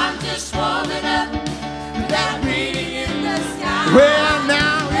 Yes, I'm just warming up. That reading in the sky. well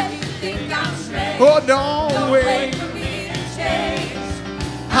now, If you think I'm straight, oh, don't wait wait. for me to change.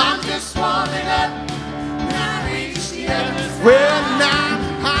 I'm just warming up. When I reach the other side. Well now,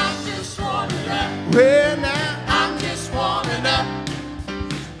 I'm just warming up. well now, I'm just warming up.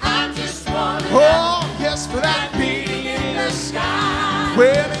 I'm just warming up. oh yes for that beat. Beating in the sky.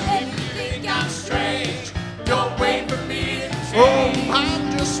 Well, If you think I'm strange, don't wait for me to change. oh,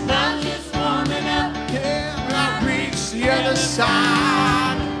 I'm just I'm just warming up. yeah, when I reach the other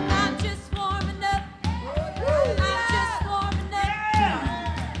side. I'm just warming up. I'm just warming up.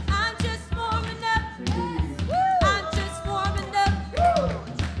 I'm just warming up. I'm just warming up.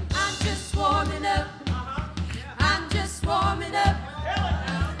 I'm just warming up. I'm just warming up.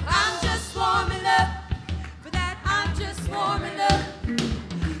 I'm just warming up. For that, I'm just warming up.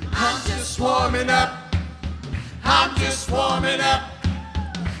 I'm just warming up. I'm just warming up.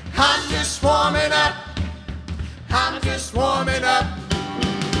 I'm just warming up. I'm just warming up.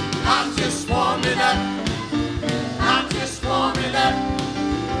 I'm just warming up. I'm just warming up.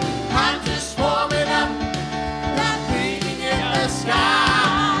 I'm just warming up. That beating in the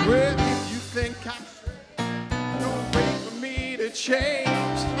sky. Well, if you think I'm straight, don't wait for me to change.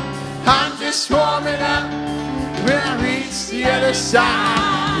 I'm just warming up. When I reach the other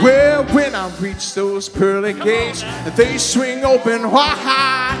side. Well, when I reach those pearly gates and they swing open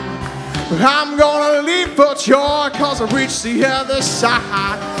wide, I'm gonna leap for joy cause I reach the other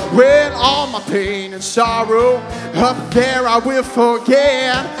side. Well, all my pain and sorrow up there I will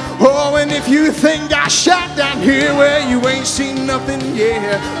forget. Oh, and if you think I shot down here where you ain't seen nothing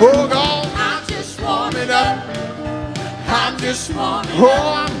yet, oh God, I'm just warming warming up. up. I'm just warming oh,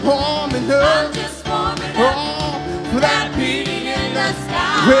 up. I'm warming I'm up. just warming up. Oh, for that Beating in the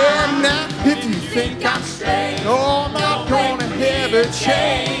sky. well, now, if you think I'm straight, oh, I'm not gonna ever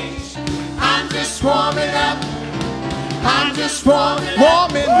change. I'm just warming up. I'm just warming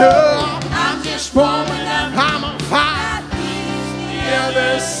up. I'm just warming up. I'm on fire. The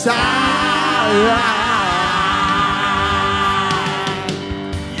other side.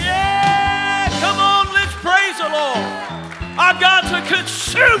 Yeah, come on, let's praise the Lord. Our God's a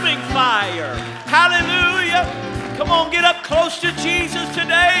consuming fire. Hallelujah. Come on, get up close to Jesus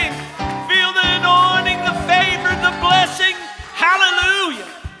today. Feel the anointing, the favor, the blessing. Hallelujah.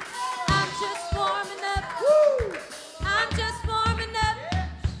 I'm just warming up. I'm just warming up.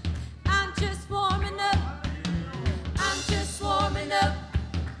 I'm just warming up. I'm just warming up.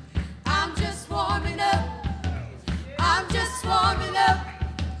 I'm just warming up. I'm just warming up.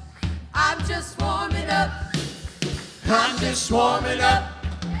 I'm just warming up. I'm just warming up.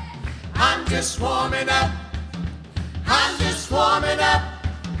 I'm just warming up. I'm just warming up.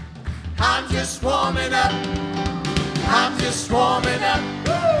 I'm just warming up. I'm just warming up.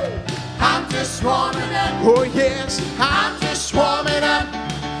 I'm just warming up. Oh yes, I'm just warming up.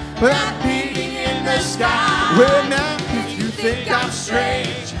 But I'm beating in the sky. Well now, if you think I'm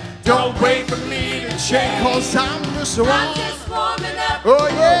strange, don't wait for me to change. Cause I'm just I'm just warming up. oh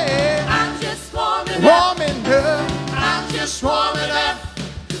yeah, I'm just warming up. warming up. I'm just warming up.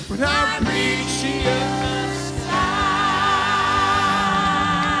 When I reach the other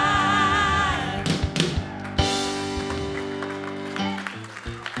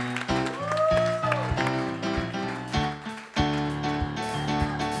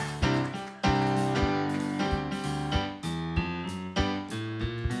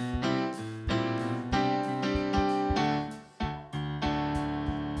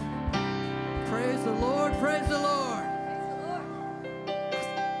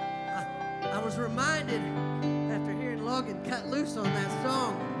was reminded after hearing Logan cut loose on that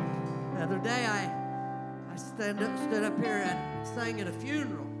song the other day. I stood up here and sang at a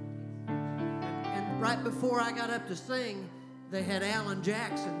funeral. And right before I got up to sing, they had Alan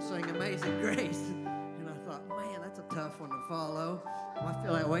Jackson sing Amazing Grace. And I thought, man, that's a tough one to follow. Well, I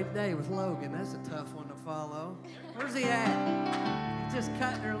feel that way today with Logan. That's a tough one to follow. Where's he at? He's just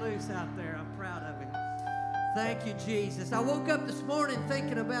cutting her loose out there. I'm proud of him. Thank you, Jesus. I woke up this morning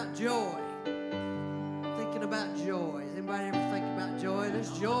thinking about joy. Thinking about joy. Does anybody ever think about joy?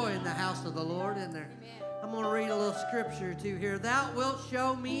 There's joy in the house of the Lord, isn't there? I'm going to read a little scripture or two here. Thou wilt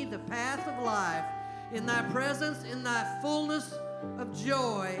show me the path of life. In thy presence, in thy fullness of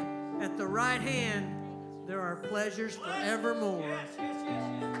joy, at the right hand, there are pleasures forevermore.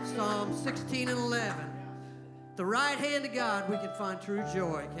 Psalm 16 and 11. The right hand of God, we can find true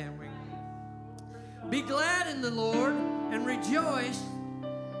joy, can't we? Be glad in the Lord and rejoice,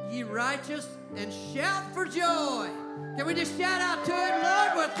 ye righteous, and shout for joy. Can we just shout out to Him?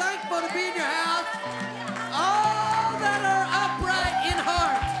 Lord, we're thankful to be in your house. All that are upright in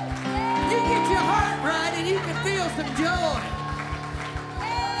heart. You get your heart right and you can feel some joy.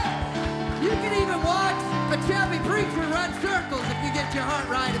 You can even watch a chubby preacher run circles if you get your heart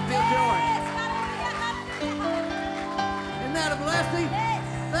right and feel joy. Isn't that a blessing?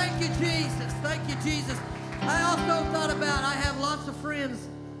 Thank you, Jesus. Thank you, Jesus. I also thought about, I have lots of friends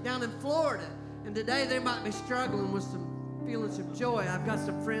down in Florida, and today they might be struggling with some feeling some joy. I've got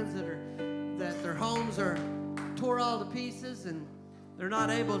some friends that their homes are tore all to pieces, and they're not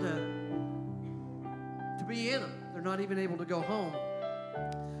able to be in them. They're not even able to go home.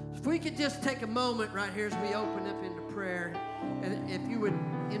 If we could just take a moment right here as we open up into prayer, and if you would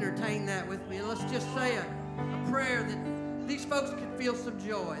entertain that with me, let's just say a prayer that these folks can feel some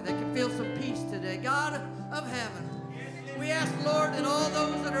joy. They can feel some peace today. God of heaven, we ask, Lord, that all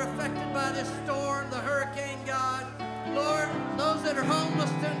those that are affected by this storm, the hurricane, God, Lord, those that are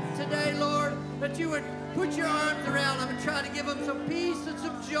homeless today, Lord, that you would put your arms around them and try to give them some peace and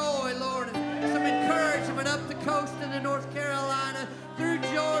some joy, Lord, and some encouragement up the coast into North Carolina, through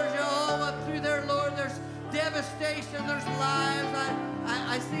Georgia, all up through there, Lord. There's devastation, there's lives.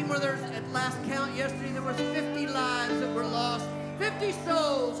 I seen where there's, at last count yesterday, there was 50 lives that were lost, 50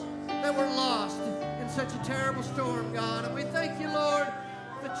 souls that were lost in such a terrible storm, God. And we thank you, Lord,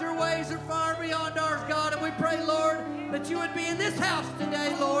 that your ways are far beyond ours, God. And we pray, Lord, that you would be in this house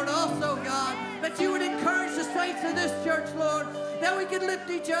today, Lord, also, God, that you would encourage the saints of this church, Lord, that we can lift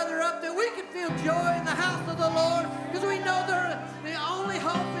each other up, that we can feel joy in the house of the Lord, because we know the only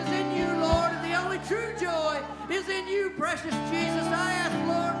hope is in you, Lord, and the only true joy is in you, precious Jesus. I ask,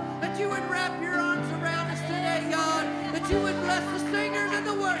 Lord, that you would wrap your arms around us today, God, that you would bless the singers and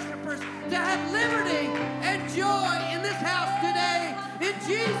the worshipers to have liberty and joy in this house today. In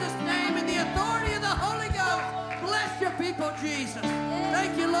Jesus' name, in the authority of the Holy Ghost, bless your people, Jesus.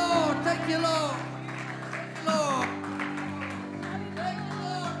 Thank you, Lord. Thank you, Lord. Lord. Thank you,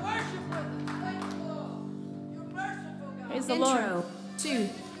 Lord. Worship with us. Thank you, Lord. You're merciful, God. Praise the Lord. Intro. 2.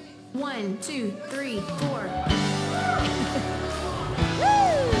 1, 2, 3, 4.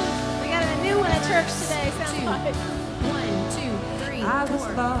 We got a new one at church today, sounds 2. like. 1, 2, 3, 4. I was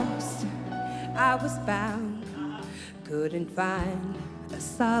lost, I was bound, couldn't find a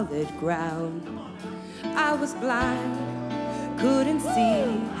solid ground. I was blind, couldn't see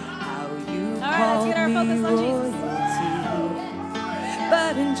how you All right, let's called get our me focus on Jesus. royalty.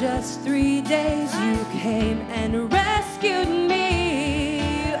 But in just 3 days you came and rescued me.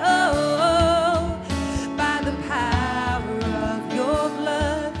 Oh, by the power of your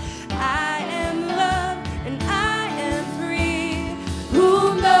blood, I am loved and I am free.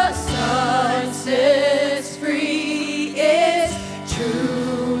 Whom the Son sets free is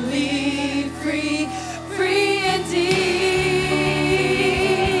truly free, free indeed.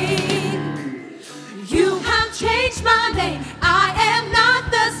 You have changed my name. I am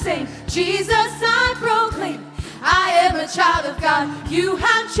not the same. Jesus, I proclaim. I am a child of God. You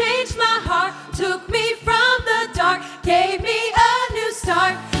have changed my heart, took me from the dark, gave me a new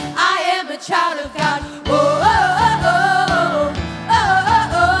start. I am a child of God. Oh, oh, oh, oh, oh,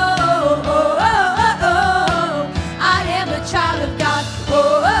 oh, oh, oh, oh, oh. I am a child of God.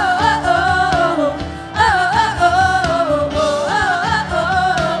 Oh, oh, oh, oh, oh, oh, oh, oh,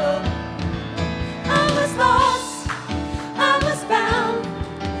 oh. I was lost, I was bound,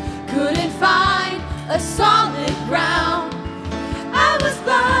 couldn't find a solid ground. I was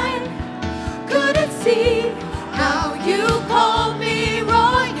blind, couldn't see how you called me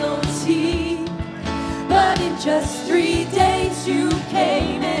royalty.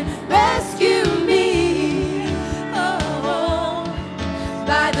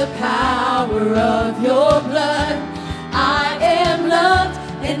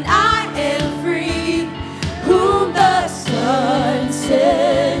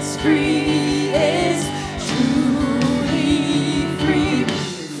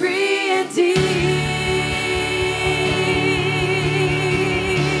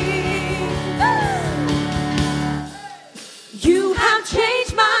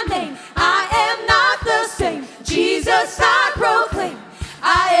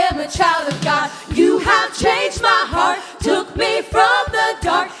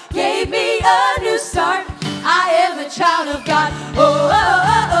 a new start. I am a child of God. Oh, oh,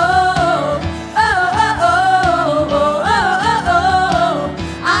 oh, oh. Oh, oh, oh, oh, oh, oh, oh.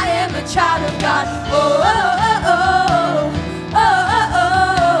 I am a child of God. Oh, oh, oh, oh. Oh, oh, oh,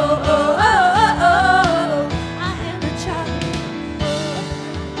 oh, oh, oh. I am a child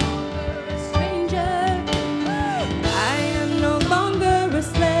of a stranger. I am no longer a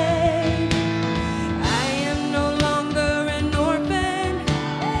slave. I am no longer an orphan.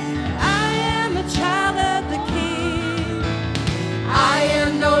 I am a child of the King. I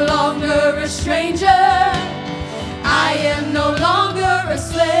am no longer a stranger. I am no longer a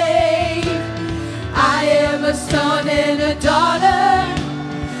slave. I am a son and a daughter.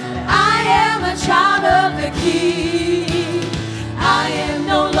 I am a child of the King. I am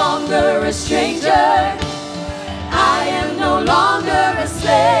no longer a stranger. I am no longer a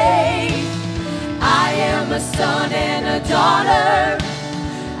slave. I am a son and a daughter.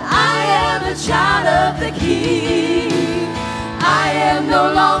 I am a child of the King. I am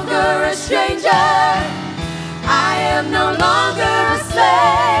no longer a stranger. I am no longer a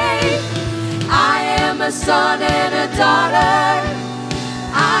slave. I am a son and a daughter.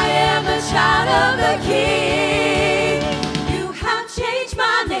 I am a child of the King. You have changed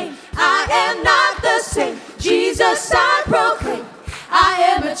my name. I am not the same. Jesus, I proclaim. I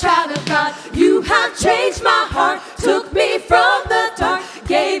am a child of God. You have changed my heart. Took me from the dark.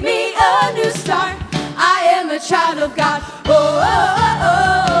 Gave me a new start. I am a child of God. Oh, oh, oh,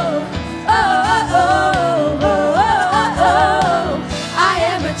 oh. Oh, oh, oh, oh, oh, oh. I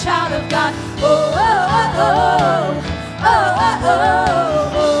am a child of God. Oh, oh, oh, oh. Oh, oh, oh,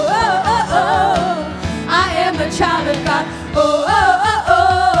 oh, oh, oh. I am a child of God. Oh, oh, oh,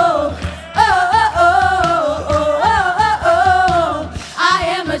 oh. Oh, oh, oh, oh, oh, oh. I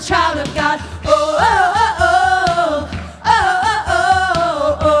am a child of God. Oh, oh, oh, oh. Oh, oh,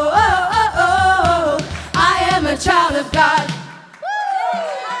 oh, oh, oh, oh. I am a child of God.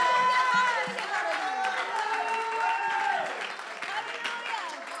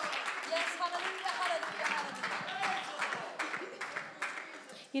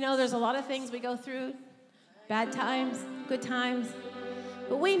 You know, there's a lot of things we go through, bad times, good times.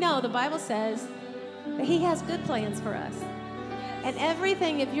 But we know the Bible says that He has good plans for us. And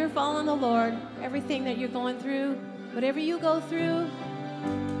everything, if you're following the Lord, everything that you're going through, whatever you go through,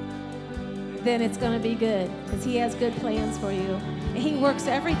 then it's going to be good because He has good plans for you. And He works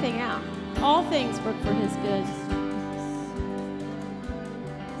everything out. All things work for His good.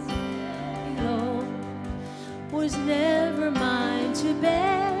 Was never mine to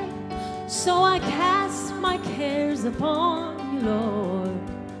bear, so I cast my cares upon you, Lord.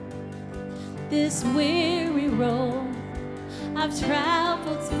 This weary road I've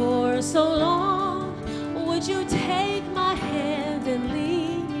traveled for so long, would you take my hand and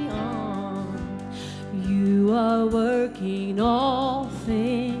lead me on? You are working all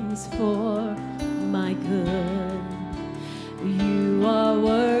things for my good. You are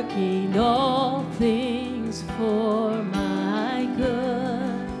working all things for my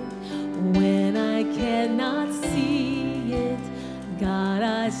good. When I cannot see it, God,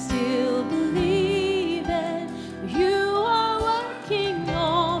 I still believe it. You are working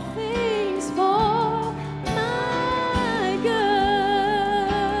all things for my good.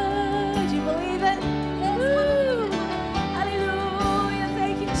 Do you believe it? Woo. Hallelujah.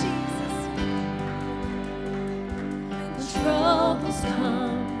 Thank you, Jesus. When troubles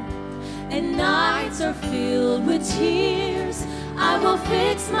come and nights are filled with tears, I will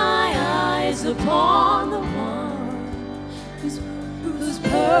fix my eyes upon the one whose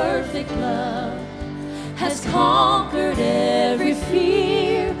perfect love has conquered every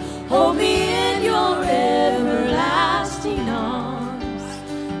fear. Hold me in your everlasting arms.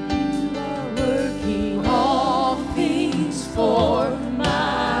 You are working all things for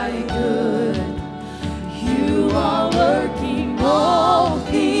my good. You are working all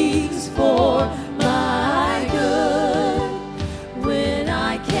things for my good. When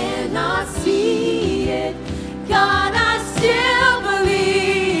I cannot see it, God, I still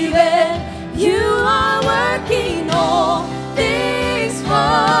believe it. You are working all things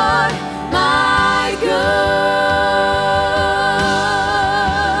for my good.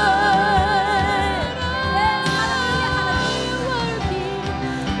 You're working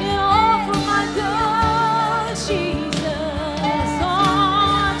it all for my good, Jesus.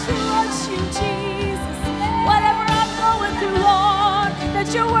 Oh, I trust you, Jesus. Whatever I'm going through, Lord, that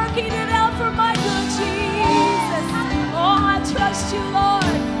you're working it out for my good, Jesus. Oh, I trust you,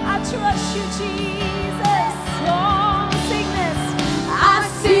 Lord. I trust you, Jesus. Oh, sing this. I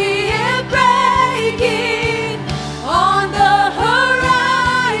see it breaking on the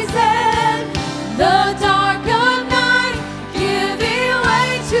horizon.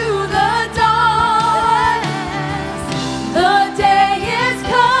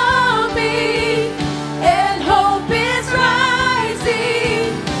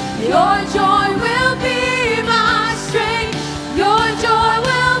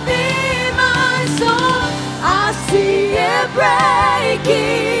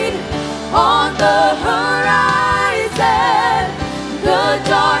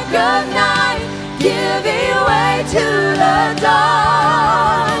 of night, giving way to the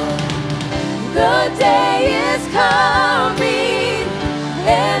dawn. The day is coming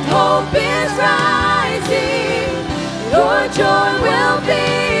and hope is rising. Your joy will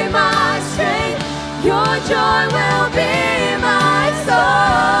be my strength. Your joy will be my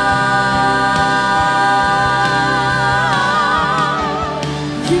song.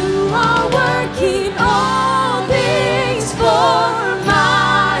 You are working all things for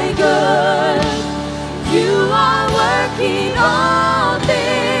my good. You are working all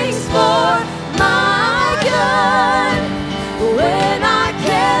things for my good. When I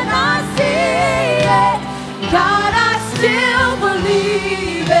cannot see it, God, I still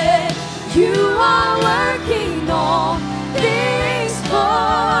believe it. You are working all things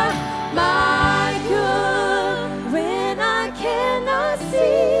for my good. When I cannot see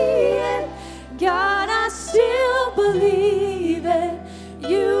it, God, I still believe it.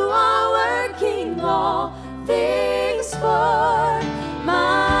 You are working all things for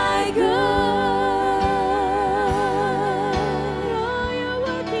my good. Oh, you're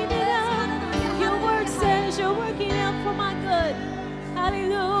working it out. Your word says you're working it out for my good.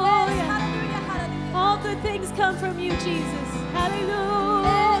 Hallelujah. All good things come from you, Jesus.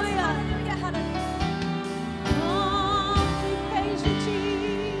 Hallelujah. Oh, we praise you,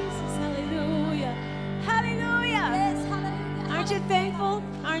 Jesus. Hallelujah. Hallelujah. Aren't you thankful?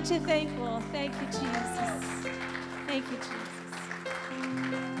 Aren't you thankful? Thank you, Jesus. Thank you, Jesus.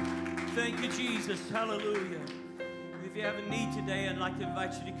 Thank you, Jesus. Hallelujah. If you have a need today, I'd like to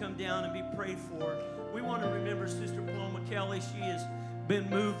invite you to come down and be prayed for. We want to remember Sister Paloma Kelly. She has been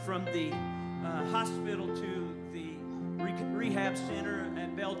moved from the hospital to the rehab center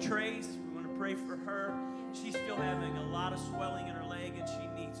at Beltrace. We want to pray for her. She's still having a lot of swelling in her leg, and she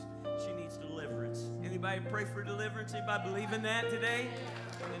needs deliverance. Anybody pray for deliverance? Anybody believe in that today?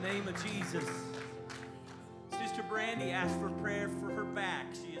 In the name of Jesus. Sister Brandy asked for prayer for her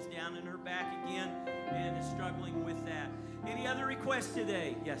back. She is down in her back again and is struggling with that. Any other requests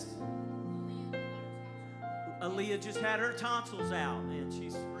today? Yes. Aaliyah just had her tonsils out and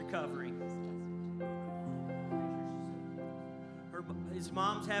she's recovering. His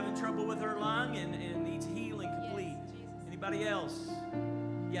mom's having trouble with her lung and needs healing complete. Anybody else?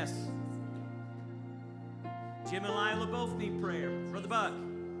 Yes. Jim and Lila both need prayer. Brother Buck.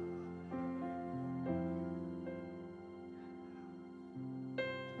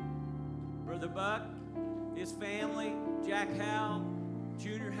 Brother Buck, his family, Jack Howe,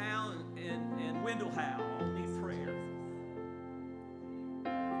 Junior Howe, and Wendell Howe all need prayer.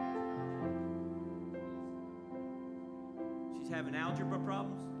 She's having algebra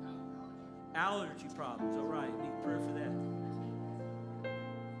problems? Allergy problems, all right. Need prayer for that.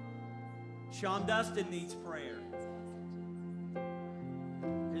 Sean Dustin needs prayer.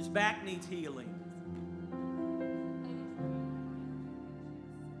 His back needs healing.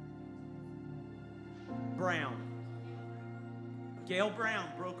 Brown. Gail Brown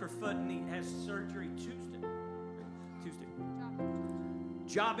broke her foot and has surgery Tuesday.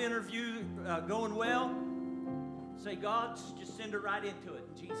 Job interview going well. Say, God, just send her right into it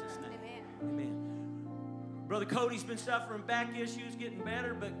in Jesus' name. Amen. Brother Cody's been suffering back issues, getting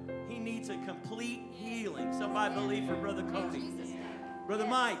better, but he needs a complete healing. Somebody believe for Brother Cody. Brother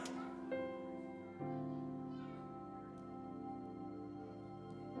Mike.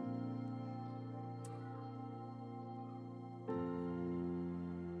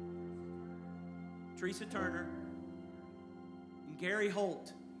 Teresa Turner and Gary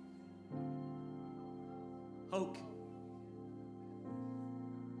Holt. Hoke.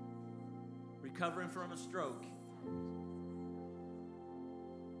 Recovering from a stroke.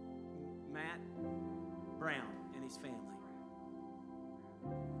 Matt Brown and his family.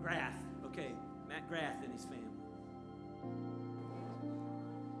 Graff. Okay, Matt Graff and his family.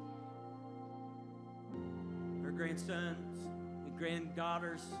 Her grandsons and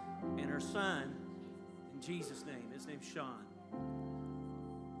granddaughters and her son. In Jesus' name. His name's Sean.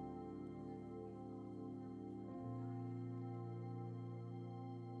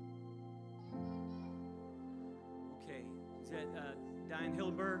 Okay. Is that Diane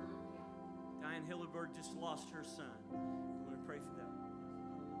Hillenberg? Diane Hillenberg just lost her son. I'm going to pray for that.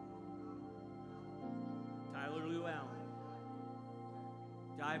 Tyler Lou Allen.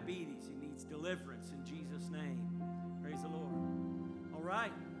 Diabetes. He needs deliverance in Jesus' name. Praise the Lord. All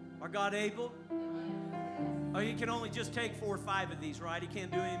right. Our God able? Oh, he can only just take 4 or 5 of these, right? He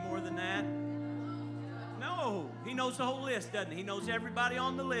can't do any more than that? No. He knows the whole list, doesn't he? He knows everybody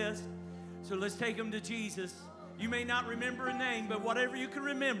on the list. So let's take them to Jesus. You may not remember a name, but whatever you can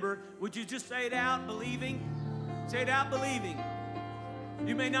remember, would you just say it out, believing? Say it out, believing.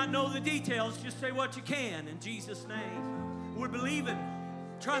 You may not know the details, just say what you can in Jesus' name. We're believing,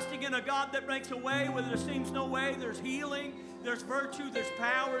 trusting in a God that makes a way where there seems no way. There's healing, there's virtue, there's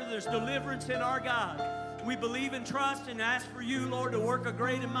power, there's deliverance in our God. We believe and trust and ask for you, Lord, to work a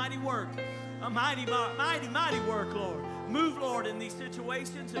great and mighty work. A mighty, mighty, mighty work, Lord. Move, Lord, in these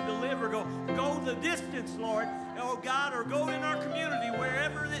situations and deliver. Go the distance, Lord, oh God, or go in our community,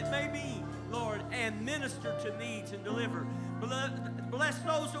 wherever it may be, Lord, and minister to needs and deliver. Bless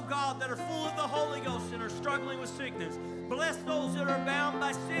those, oh God, that are full of the Holy Ghost and are struggling with sickness. Bless those that are bound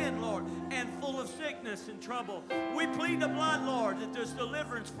by sin, Lord, and full of sickness and trouble. We plead the blood, Lord, that there's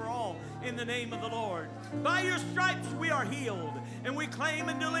deliverance for all in the name of the Lord. By your stripes we are healed, and we claim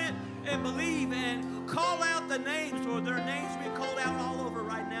and believe and call out the names, or their names being called out all over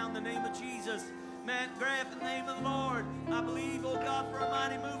right now in the name of Jesus. Matt Graff, in the name of the Lord. I believe, oh God, for a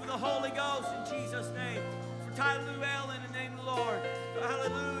mighty move of the Holy Ghost in Jesus' name. For Tyler Llewellyn, in the name of the Lord.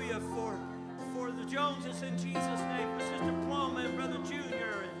 Hallelujah. For the Joneses, in Jesus' name. For Sister Ploma and Brother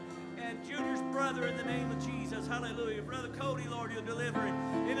Junior and Junior's brother, in the name of Jesus. Hallelujah. Brother Cody, Lord, you'll deliver him.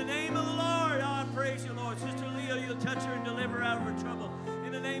 In the name of the Lord, I praise you, Lord. Sister Leah, you'll touch her and deliver her out of her trouble.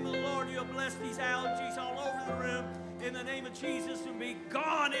 In the name of the Lord, you'll bless these allergies all over the room. In the name of Jesus, and be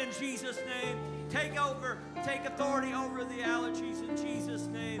gone in Jesus' name. Take authority over the allergies in Jesus'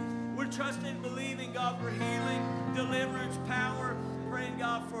 name. We're trusting and believing, God, for healing, deliverance, power. Praying,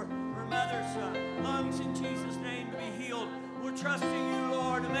 God, for her mother's lungs in Jesus' name to be healed. We're trusting you,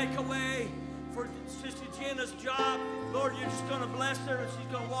 Lord, to make a way for Sister Jenna's job. Lord, you're just going to bless her, and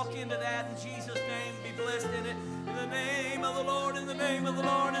she's going to walk into that in Jesus' name, be blessed in it. In the name of the Lord, in the name of the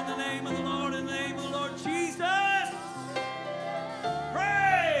Lord, in the name of the Lord, in the name of the Lord Jesus.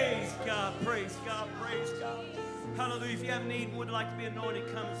 Praise God, praise God, praise God. Hallelujah. If you have a need and would like to be anointed,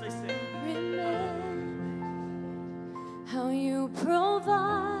 come as they sing. Remember how you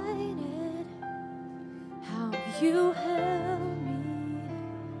provided, how you held me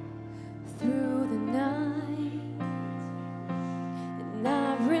through the night. And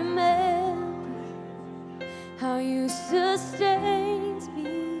I remember how you sustained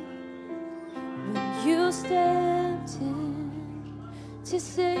me when you stepped in to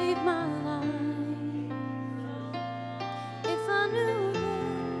save my life. If I knew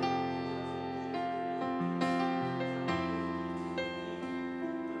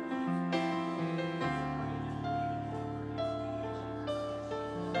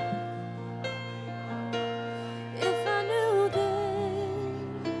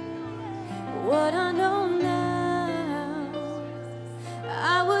what I know now,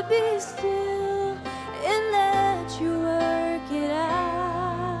 I would be still and let you work it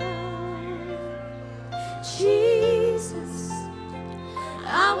out. Jesus,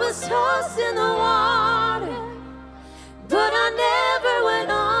 I was tossed in the water, but I never went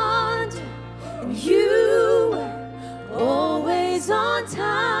under, and you were always on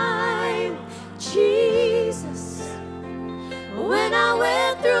time. Jesus, when I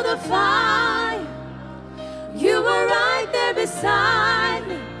went through the fire, you were right there beside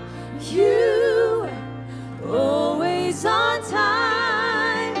me. You were always on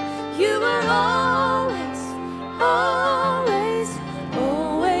time. You were always, always,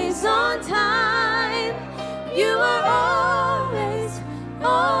 always on time. You were always,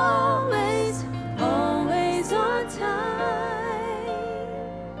 always, always on time.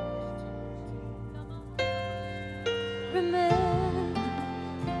 Remember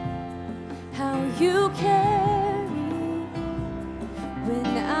how you carried when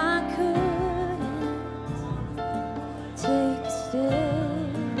I couldn't take a step.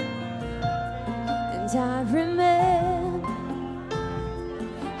 And I remember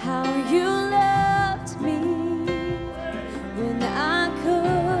how you loved me when I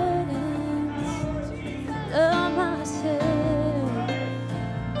couldn't love myself.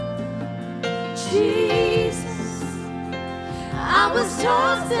 Jesus, I was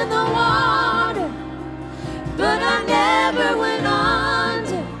tossed in the water, but I never went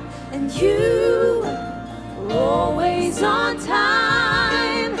under, and you were always on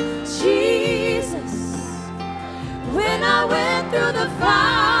time. Jesus, when I went through the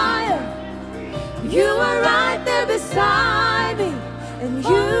fire, you were right there beside me, and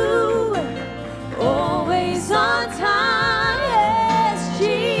you were always on time. Yes,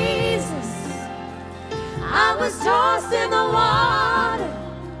 Jesus, I was tossed in the water,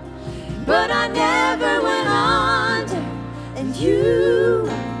 but I never went under, and you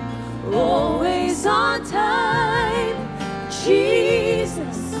were always on time.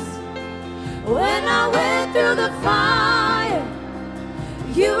 Jesus, when I went through the fire,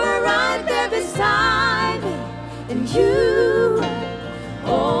 you were right there beside me, and you were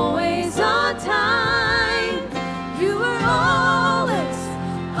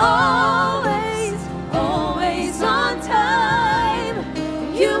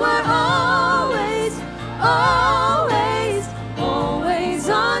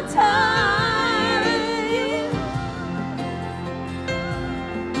on time.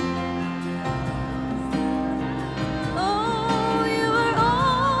 Oh, you are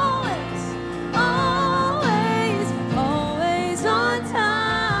always, always, always on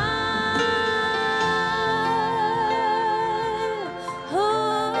time.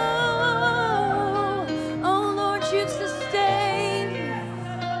 Oh, Lord, you've sustained me.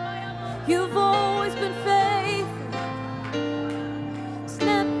 You've always been faithful. It's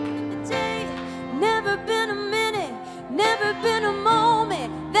never been a day, never been a minute, never been a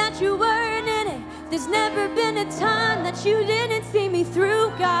moment that you weren't in it. There's never been a time that you didn't see me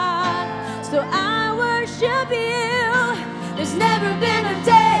through, God. So I worship you. There's never been a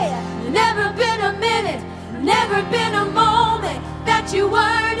day, never been a minute, never been a moment that you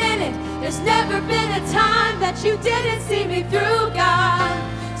weren't in it. There's never been a time that you didn't see me through, God.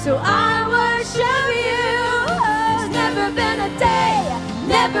 So I worship you. There's never been a day,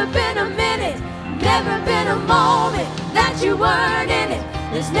 never been a minute, never been a moment that you weren't in it.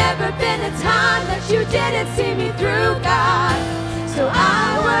 There's never been a time that you didn't see me through, God. So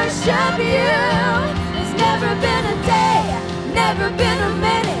I worship you. There's never been a day, never been a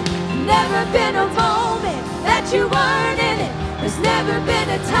minute, never been a moment that you weren't in it. There's never been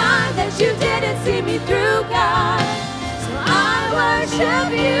a time that you didn't see me through, God. So I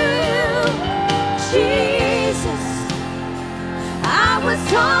worship you, Jesus. I was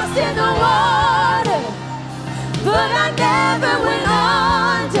tossed in the water, but I never went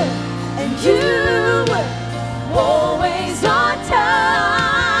under, and you were always on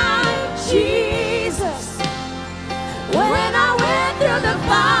time, Jesus. When I went through the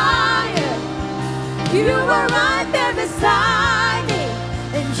fire, you were right there beside me,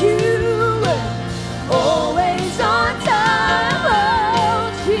 and you were always on time,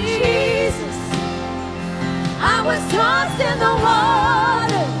 oh, Jesus. I was tossed in the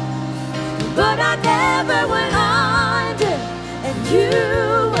water, but I never went under, and you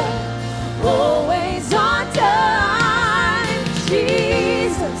were always on time,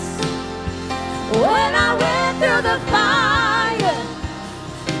 Jesus. When I went through the fire,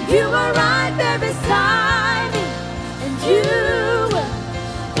 you were right there beside me, and you were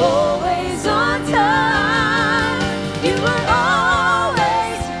always on time. You were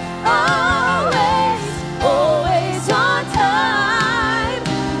always, always, always on time.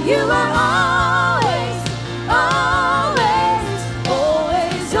 You were always, always,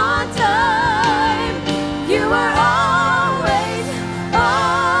 always on time. You were always,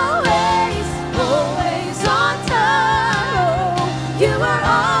 always, always on time. Oh, you were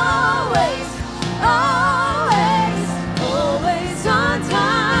always, always, always on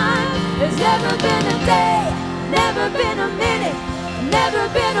time. There's never been a day, never been a minute, never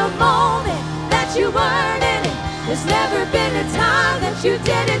been a moment that you weren't in it. There's never been a time that you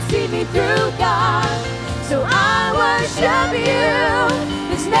didn't see me through, God. So I worship you.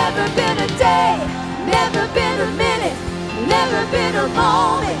 There's never been a day, never been a minute, never been a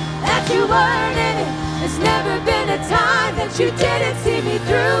moment that you weren't in it. There's never been a time that you didn't see me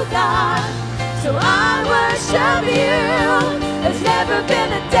through, God. So I worship you. There's never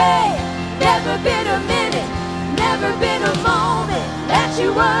been a day, never been a minute, never been a moment that you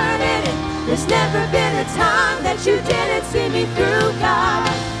weren't in it. There's never been a time that you didn't see me through, God.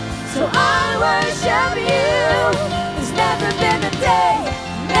 So I worship you. There's never been a day,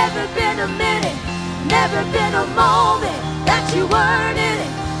 never been a minute, never been a moment that you weren't in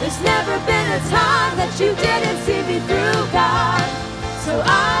it. There's never been a time that you didn't see me through, God. So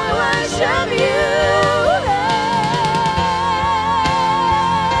I worship you.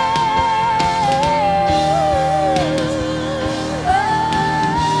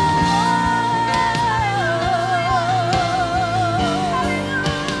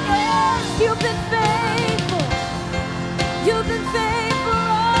 You've been faithful. You've been faithful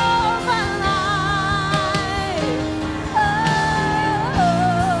all my life.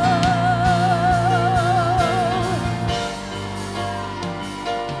 Oh,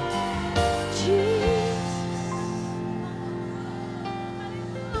 Jesus.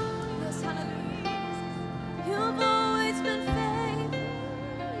 Yes, hallelujah. You've always been faithful.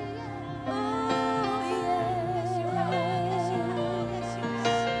 Oh,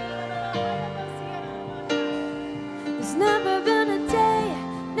 There's never been a day,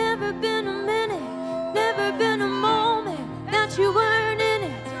 never been a minute, never been a moment that you weren't in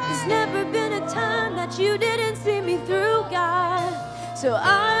it. There's never been a time that you didn't see me through, God. So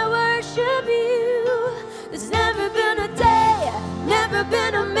I worship you. There's never been a day, never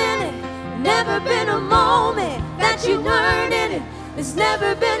been a minute, never been a moment that you weren't in it. There's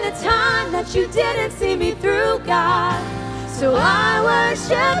never been a time that you didn't see me through, God. So So I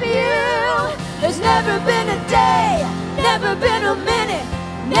worship you. There's never been a day, never been a minute,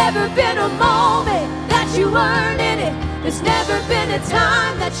 never been a moment that you weren't in it. There's never been a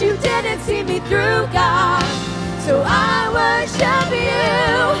time that you didn't see me through, God. So I worship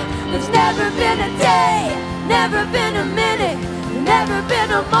you. There's never been a day, never been a minute, never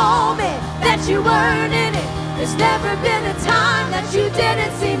been a moment that you weren't in it. There's never been a time that you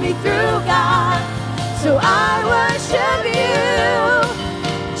didn't see me through, God. So I worship you,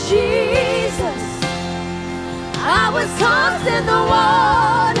 Jesus. I was tossed in the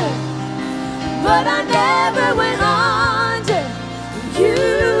water, but I never went under.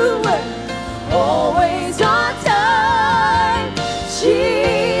 You were always on time,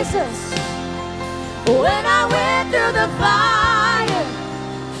 Jesus. When I went through the fire,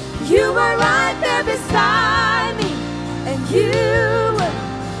 you were right there beside me, and you were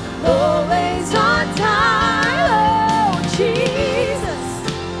always on time, oh Jesus.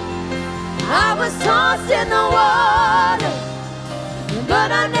 I was tossed in the water,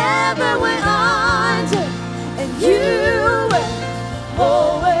 but I never went under, and you were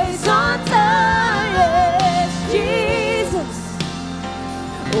always on time, yes, Jesus.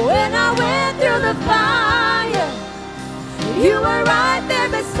 When I went through the fire, you were right there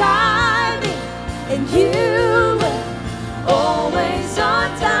beside me, and you were always on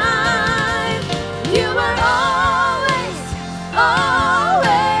time. You were always,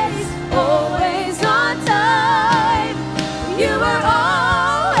 always, always on time. You were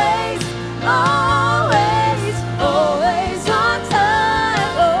always, always, always on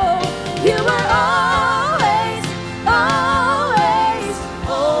time. Oh, you were always, always,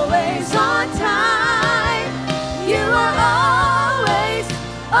 always on time. You were always,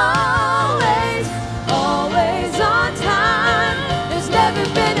 always, always on time. There's never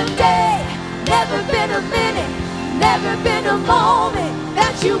been a day, never been a minute, never been a moment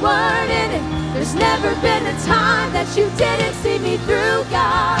that you weren't in it. There's never been a time that you didn't see me through,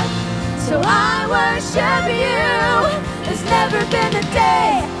 God. So I worship you. There's never been a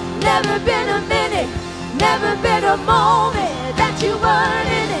day, never been a minute, never been a moment that you weren't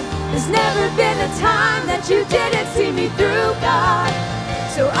in it. There's never been a time that you didn't see me through, God.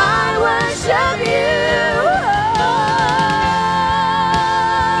 So I worship you.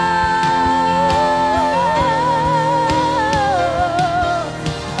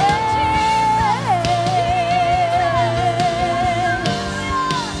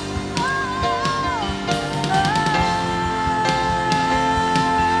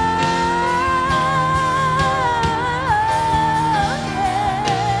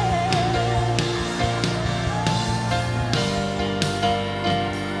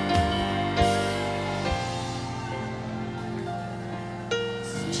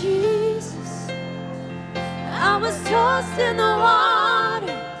 Jesus, I was tossed in the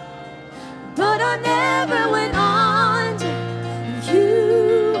water, but I never went under.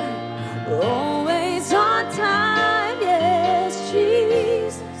 You were always on time, yes,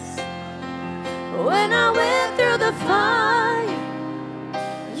 Jesus. When I went through the fire,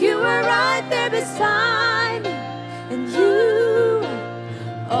 you were right there beside me, and you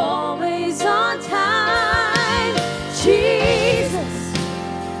were always on time, Jesus.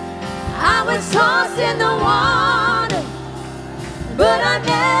 I was tossed in the water, but I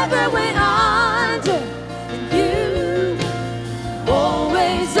never went under, and you were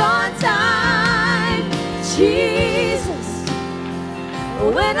always on time, Jesus.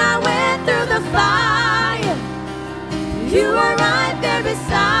 When I went through the fire, you were right there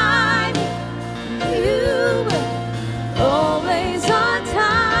beside me, you were always on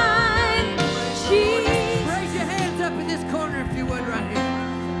time, Jesus. Raise your hands up in this corner if you would, right here.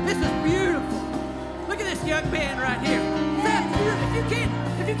 This is beautiful. Look at this young man right here.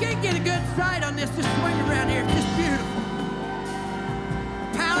 If you can't get a good sight on this, just swing around here. It's just beautiful.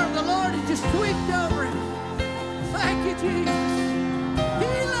 The power of the Lord has just swept over him. Thank you, Jesus.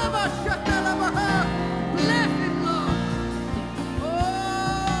 Bless him, Lord.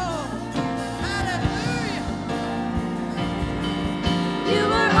 Oh, hallelujah. You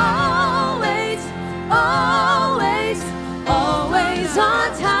were always, always, always on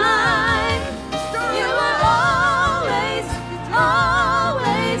time. You were always,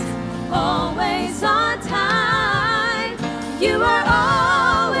 always, always on time. You were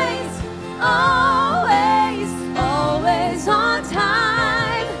always, always, always on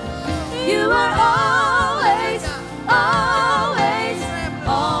time. You were always,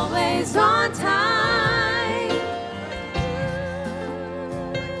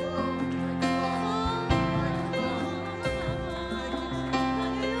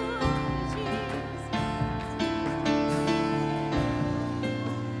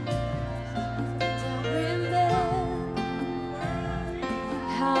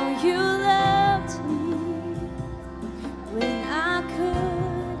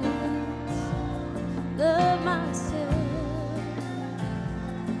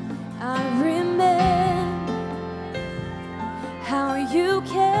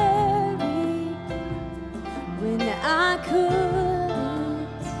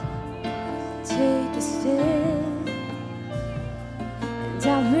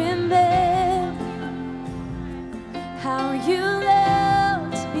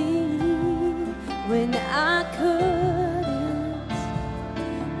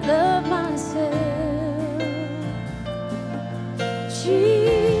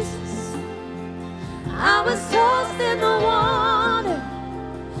 I was tossed in the water,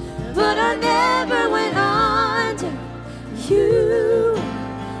 but I never went under. You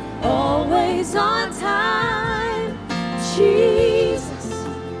always on time, Jesus.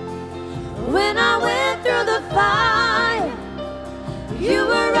 When I went through the fire, you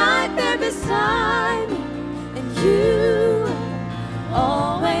were right there beside me, and you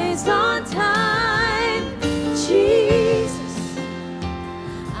always on time, Jesus.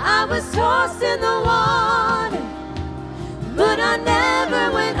 I was tossed in the water, but I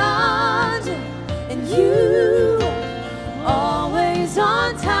never went under, and you always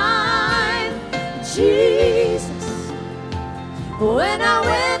on time, Jesus. When I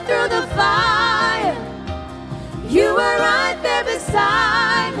went through the fire, you were right there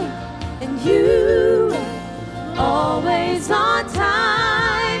beside me, and you always on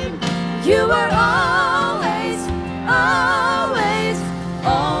time. You were always, always,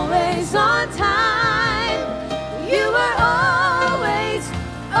 always on time. You were always,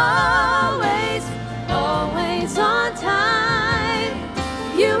 always, always on time.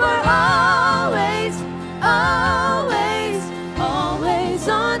 You were always, always, always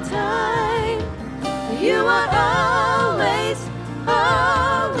on time. You were always,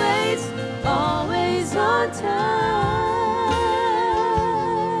 always, always on time.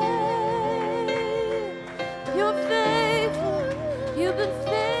 You're faithful, you've been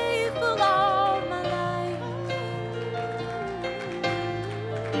faithful all my life.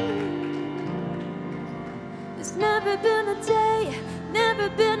 There's never been a day, never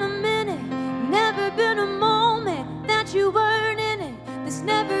been a minute, never been a moment that you weren't in it. There's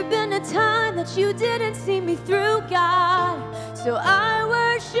never been a time that you didn't see me through, God. So I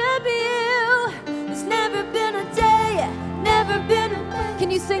worship you. There's never been a day, never been a... Can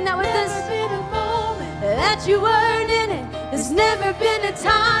you sing that with us? Never been a moment that you weren't in it. There's never been a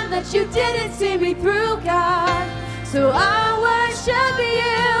time that you didn't see me through, God. So I worship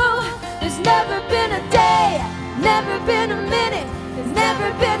you. There's never been a day, never been a minute, there's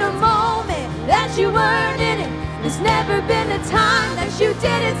never been a moment that you weren't in it. There's never been a time that you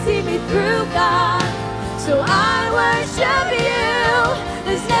didn't see me through, God. So I worship you.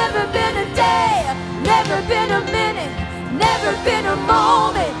 There's never been a day, never been a minute, never been a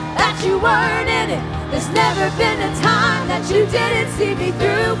moment that you weren't in it. There's never been a time that you didn't see me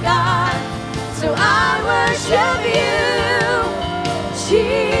through, God. So I worship you,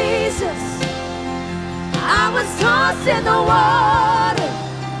 Jesus. I was tossed in the water,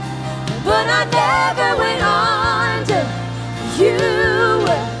 but I never went under. You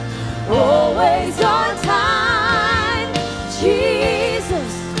were always on time,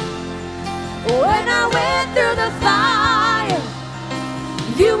 Jesus. When I went through the fire,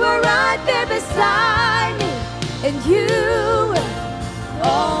 you were right there beside me, and you were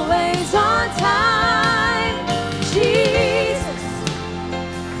always on time, Jesus.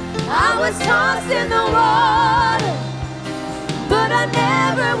 I was tossed in the water, but I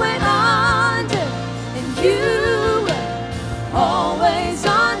never went under, and you were always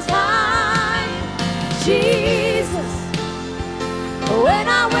on time, Jesus. When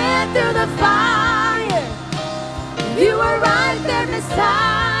I went through the fire, you were right there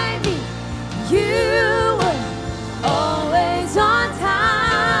beside me. You were always on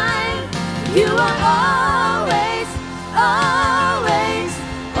time. You were always, always,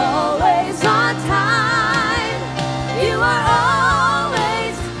 always on time. You were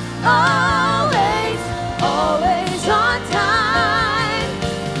always, always, always on time.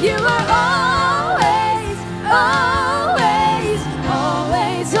 You were always, always,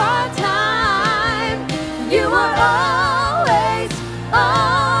 always on time. You were always,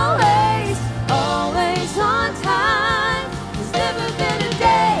 always, always on time. There's never been a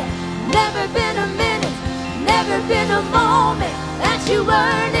day, never been a minute, never been a moment that you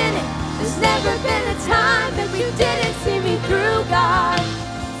weren't in it. There's never been a time that you didn't see me through, God.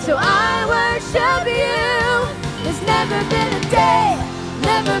 So I worship you. There's never been a day,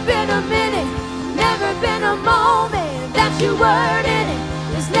 never been a minute, never been a moment that you weren't in it.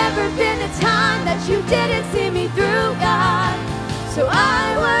 There's never been a time that you didn't see me through, God. So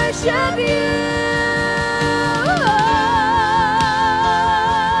I worship you.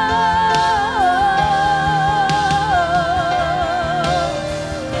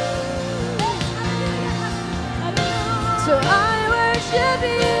 So I worship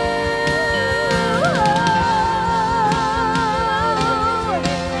you.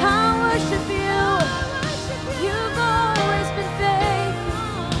 I worship you. You've always been faithful.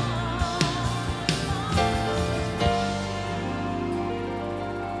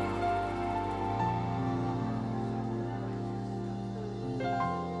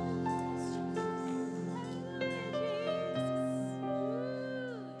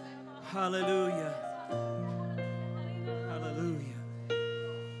 Hallelujah. Hallelujah.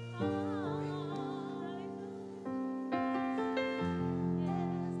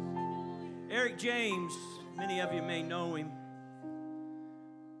 Eric James, many of you may know him.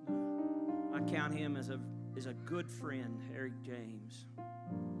 I count him as a good friend, Eric James.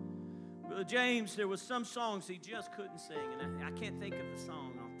 Brother James, there was some songs he just couldn't sing, and I can't think of the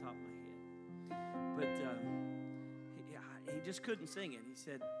song off the top of my head. But he just couldn't sing it. He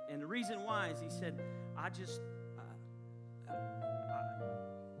said, and the reason why is he said,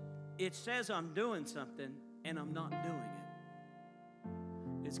 it says I'm doing something, and I'm not doing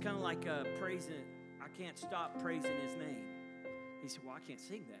it. It's kind of like praising, I can't stop praising his name. He said, well, I can't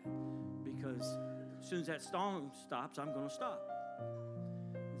sing that because as soon as that song stops, I'm going to stop.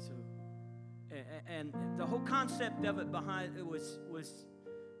 And the whole concept of it behind it was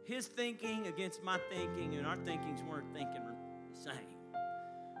his thinking against my thinking, and our thinkings weren't thinking the same.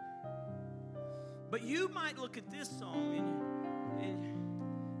 But you might look at this song and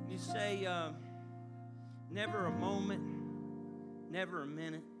you say, never a moment, never a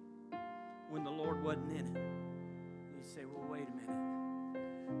minute when the Lord wasn't in it. You say, well, wait a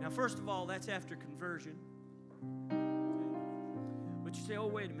minute. Now, first of all, that's after conversion. But you say, oh,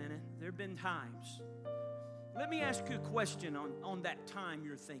 wait a minute. There have been times. Let me ask you a question on that time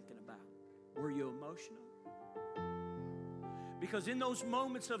you're thinking about. Were you emotional? Because in those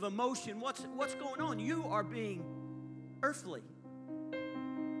moments of emotion, what's going on? You are being earthly. Okay?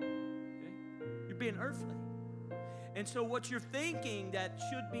 You're being earthly. And so what you're thinking that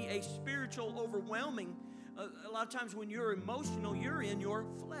should be a spiritual overwhelming, a lot of times when you're emotional, you're in your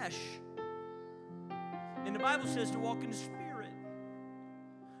flesh. And the Bible says to walk in the Spirit.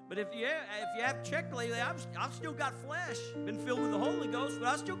 But if you have checked lately, I've still got flesh. Been filled with the Holy Ghost, but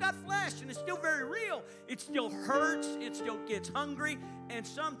I still got flesh, and it's still very real. It still hurts. It still gets hungry, and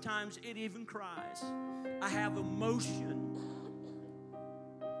sometimes it even cries. I have emotion.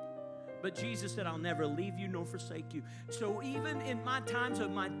 But Jesus said, I'll never leave you nor forsake you. So even in my times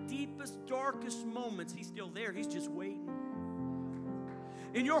of my deepest, darkest moments, He's still there. He's just waiting.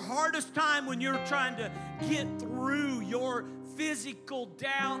 In your hardest time when you're trying to get through your physical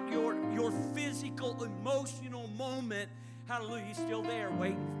doubt, your physical, emotional moment, hallelujah, He's still there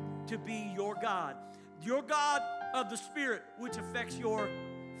waiting to be your God. Your God of the Spirit, which affects your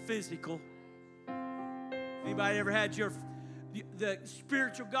physical. Anybody ever had the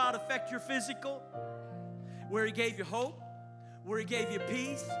spiritual God affect your physical? Where He gave you hope, where He gave you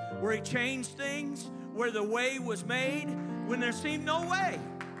peace, where He changed things, where the way was made when there seemed no way.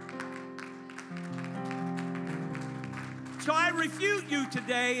 So I refute you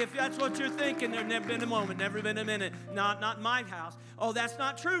today if that's what you're thinking. There's never been a moment, never been a minute. Not in my house. Oh, that's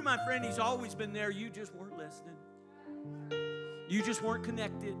not true, my friend. He's always been there. You just weren't listening. You just weren't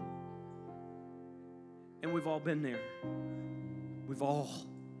connected. And we've all been there. We've all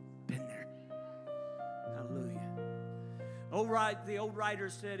been there. Hallelujah. The old writer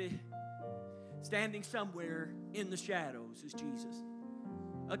said, standing somewhere in the shadows is Jesus.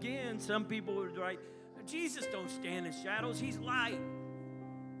 Again, some people would write, Jesus don't stand in shadows. He's light.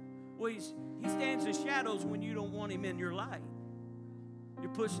 Well, he stands in shadows when you don't want Him in your light.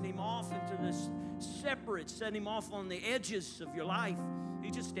 You're pushing Him off into this separate, setting Him off on the edges of your life. He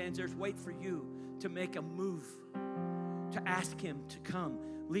just stands there waiting for you to make a move, to ask Him to come,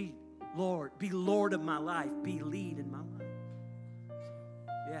 lead, Lord, be Lord of my life, be lead in my life.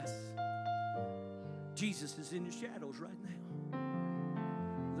 Yes. Jesus is in your shadows right now.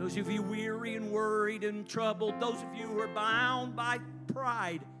 Those of you weary and worried and troubled, those of you who are bound by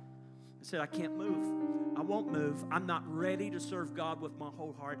pride, I said, I can't move. I won't move. I'm not ready to serve God with my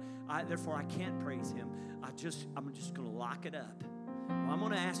whole heart. Therefore, I can't praise Him. I'm just going to lock it up. Well, I'm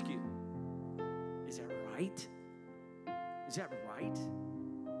going to ask you, is that right? Is that right?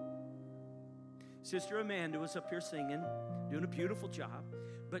 Sister Amanda was up here singing, doing a beautiful job.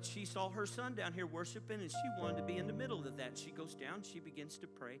 But she saw her son down here worshiping, and she wanted to be in the middle of that. She goes down, she begins to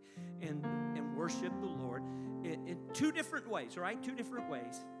pray and worship the Lord in two different ways, right? Two different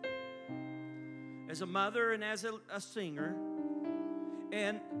ways. As a mother and as a singer.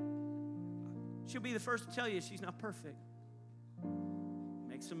 And she'll be the first to tell you she's not perfect.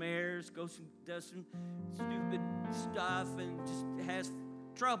 Makes some errors, does some stupid stuff, and just has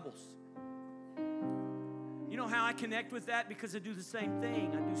troubles. You know how I connect with that? Because I do the same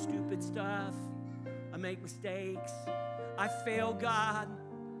thing. I do stupid stuff. I make mistakes. I fail God.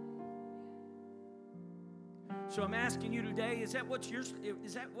 So I'm asking you today, is that what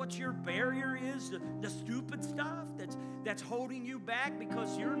your barrier is? The stupid stuff that's holding you back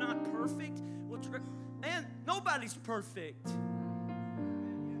because you're not perfect? Man, nobody's perfect.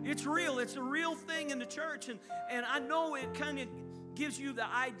 It's real. It's a real thing in the church. And I know it kind of gives you the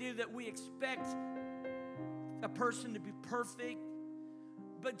idea that we expect a person to be perfect.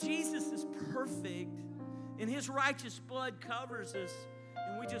 But Jesus is perfect. And his righteous blood covers us.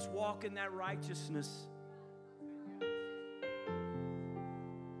 And we just walk in that righteousness.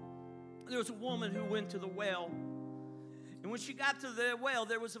 There was a woman who went to the well. And when she got to the well,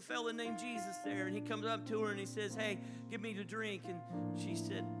 there was a fellow named Jesus there. And he comes up to her and he says, hey, give me to drink. And she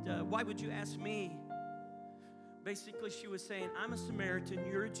said, why would you ask me? Basically, she was saying, I'm a Samaritan,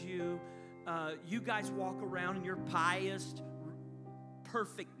 you're a Jew. You guys walk around in your pious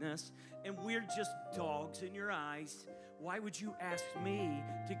perfectness, and we're just dogs in your eyes. Why would you ask me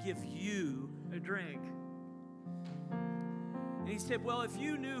to give you a drink? And he said, well, if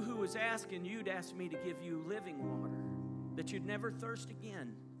you knew who was asking, you'd ask me to give you living water, that you'd never thirst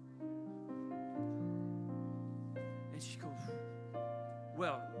again. And she goes,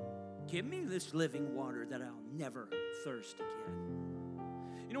 well, give me this living water that I'll never thirst again.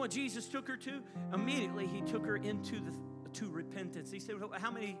 You know what Jesus took her to? Immediately he took her to repentance. He said,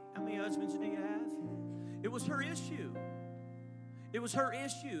 how many husbands do you have? It was her issue. It was her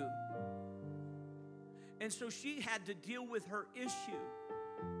issue. And so she had to deal with her issue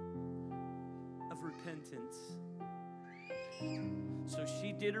of repentance. So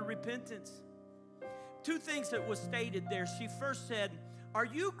she did her repentance. Two things that was stated there. She first said, are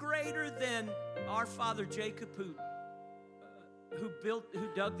you greater than our father Jacob who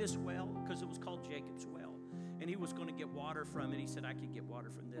dug this well? Because it was called Jacob's well. And he was going to get water from it. He said, I could get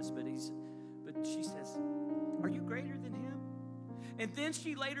water from this. But she says, are you greater than him? And then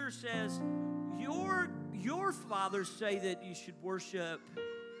she later says, your fathers say that you should worship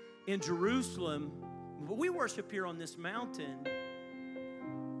in Jerusalem, but we worship here on this mountain.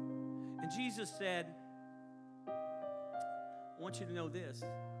 And Jesus said, I want you to know this.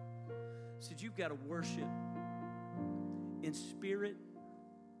 He said, you've got to worship in spirit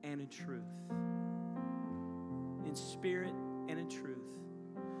and in truth. In spirit and in truth.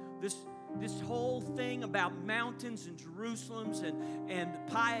 This whole thing about mountains and Jerusalems and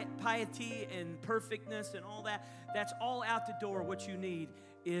piety and perfectness and all that, that's all out the door. What you need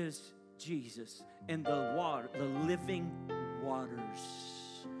is Jesus and the water, the living waters.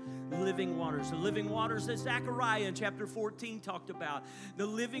 Living waters. The living waters that Zechariah in chapter 14 talked about. The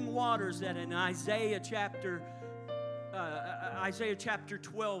living waters that in Isaiah chapter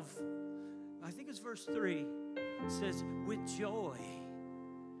 12, I think it's verse 3, says, with joy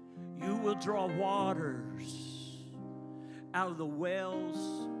you will draw waters out of the wells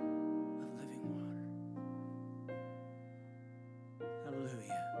of living water.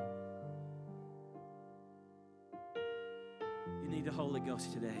 Hallelujah. You need the Holy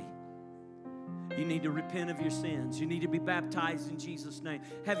Ghost today. You need to repent of your sins. You need to be baptized in Jesus' name.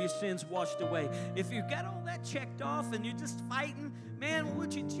 Have your sins washed away. If you've got all that checked off and you're just fighting, man,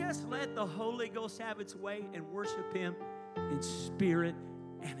 would you just let the Holy Ghost have its way and worship Him in spirit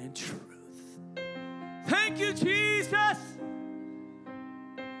and in truth? Thank you, Jesus.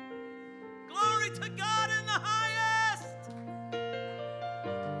 Glory to God in the highest.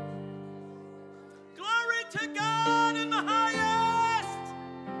 Glory to God in the highest.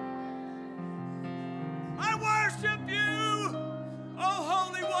 I worship you, O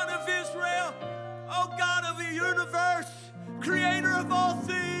Holy One of Israel, O God of the universe, Creator of all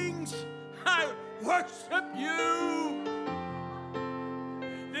things. I worship you.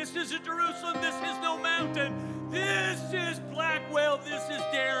 This isn't Jerusalem. This is no mountain. This is Blackwell. This is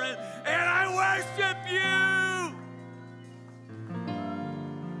Darren. And I worship you.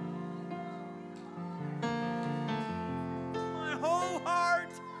 My whole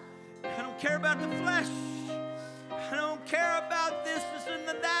heart. I don't care about the flesh. I don't care about this and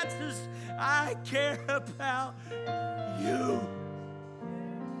the that's. I care about you.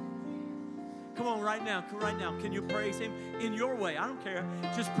 Come on, right now. Can you praise Him in your way? I don't care.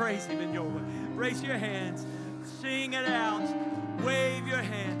 Just praise Him in your way. Raise your hands. Sing it out. Wave your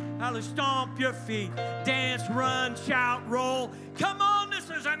hand. Hallelujah. Stomp your feet. Dance, run, shout, roll. Come on, this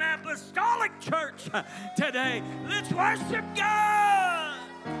is an apostolic church today. Let's worship God.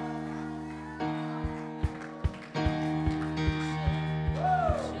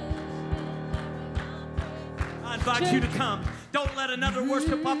 I invite you to come. Don't let another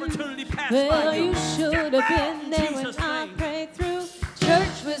worship opportunity pass by you. You should have been there when I prayed through.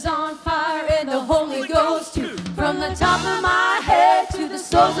 Church was on fire and the Holy Ghost too. From the top of my head to the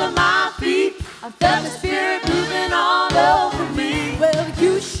soles of my feet, I felt the Spirit moving all over me. Well,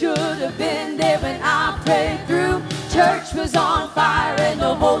 you should have been there when I prayed through. Church was on fire and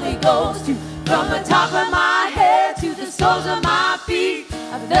the Holy Ghost too. From the top of my head to the soles of my feet,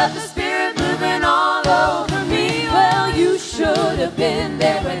 I felt felt the Spirit moving all over me. Well, you should have been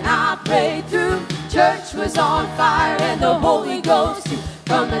there when I prayed through. Church was on fire and the Holy Ghost too.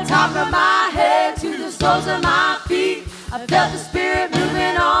 From the top of my head to the soles of my feet, I felt the Spirit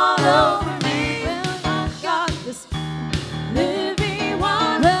moving all over me. Well, I've got this living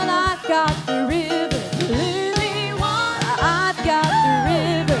water. Well, I've got the river, living water. I've got the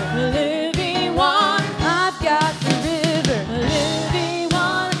river, living water. I've got the river, living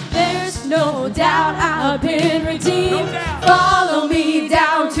water. There's no doubt I've been redeemed. Follow me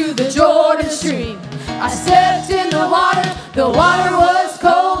down to the Jordan stream. I stepped in the water was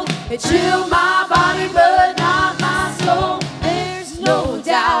cold. It chilled my body, but not my soul. There's no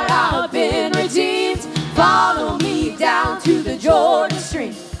doubt I've been redeemed. Follow me down to the Jordan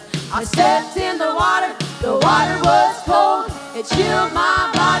stream. I stepped in the water was cold. It chilled my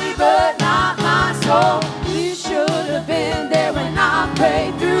body, but not my soul. You should have been there when I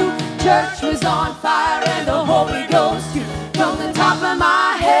prayed through. Church was on fire and the Holy Ghost too. From the top of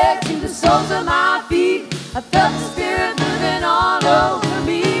my head to the soles of my feet, I felt the Spirit moving all over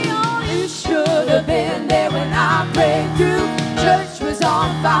me. Oh, you should have been there when I prayed through. Church was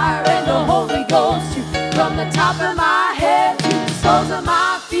on fire and the Holy Ghost too. From the top of my head to the soles of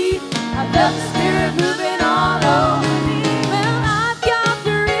my feet, I felt the Spirit moving all over me. Well, I've got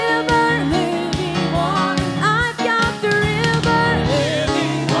the river, living water. I've got the river,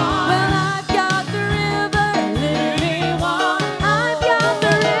 living water. Well, I've got the river, living water. I've got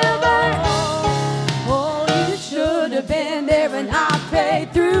the river. Oh, you should have been there when I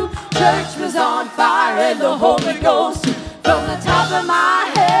prayed through. Church was on fire and the Holy Ghost too. From the top of my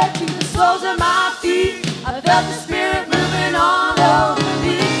head to the soles of my feet, I felt the Spirit moving all over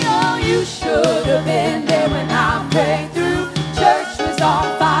me. Oh, you should have been there when I prayed through. Church was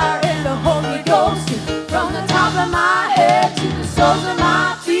on fire and the Holy Ghost too. From the top of my head to the soles of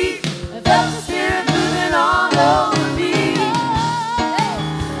my feet, I felt the Spirit moving all over me.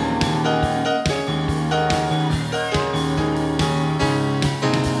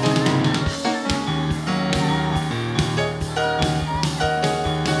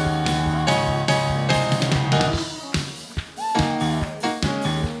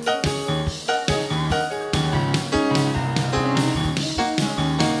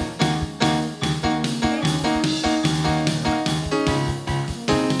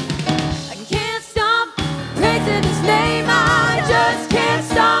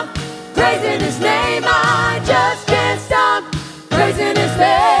 Praising His name, I just can't stop praising His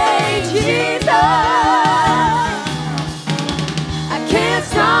name, Jesus. I can't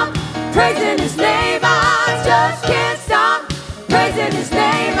stop praising His name, I just can't stop praising His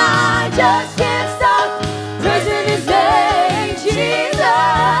name, I just can't stop praising His name, Jesus.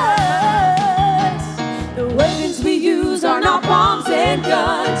 The weapons we use are not bombs and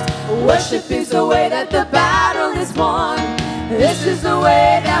guns. Worship is the way that the battle is won. This is the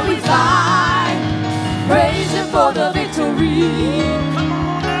way that we fight, praising for the victory.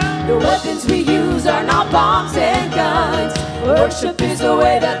 The weapons we use are not bombs and guns. Worship is the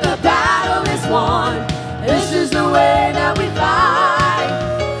way that the battle is won. This is the way that we fight,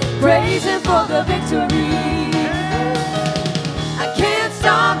 praising for the victory. I can't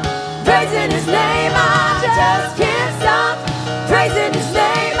stop praising His name, I just can't stop praising His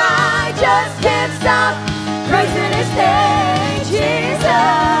name, I just can't stop praising His name, Jesus.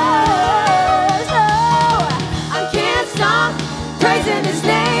 Oh, I can't stop praising His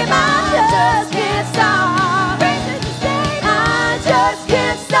name, I just can't stop praising His name, I just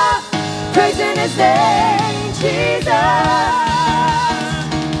can't stop praising His name, Jesus.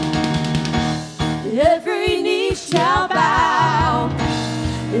 Every knee shall bow,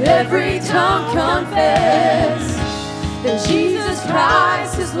 every tongue confess that Jesus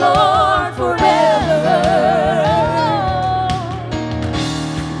Christ is Lord forever.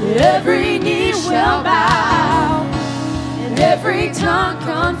 Every knee shall bow, and every tongue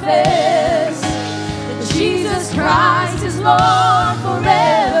confess that Jesus Christ is Lord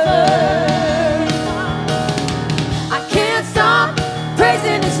forever. I can't stop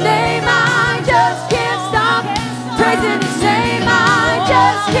praising His name, I just can't stop praising His name, I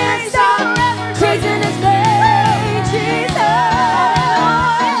just can't stop praising His name, Jesus.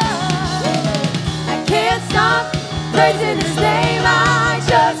 I can't stop praising His name, I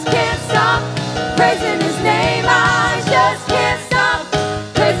just can't stop praising His name, I just can't stop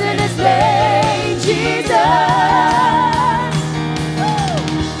praising His name, Jesus.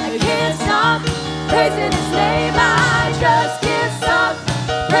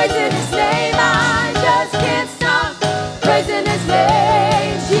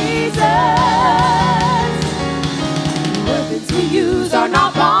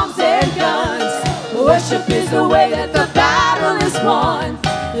 Worship is the way that the battle is won.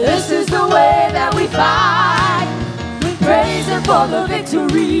 This is the way that we fight. We praise Him for the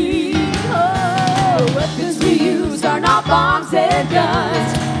victory. Oh, weapons we use are not bombs and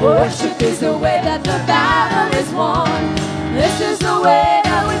guns. Worship is the way that the battle is won. This is the way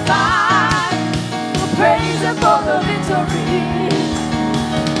that we fight. We praise Him for the victory.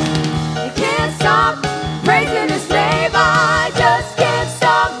 You can't stop praising His name. I just can't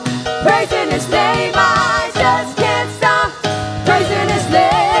stop praising His name. I just can't stop praising His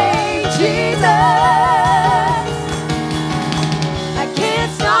name, Jesus. I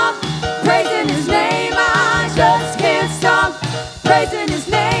can't stop praising His name. I just can't stop praising His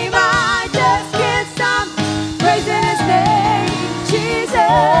name. I just can't stop praising His name, Jesus.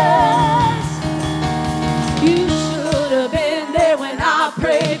 You should have been there when I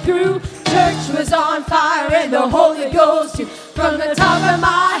prayed through. Church was on fire and the Holy Ghost too. From the top of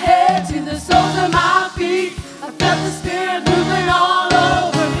my head to the soles of my feet, I felt the Spirit moving all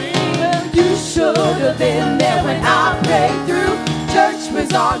over me. Well, you should have been there when I prayed through. Church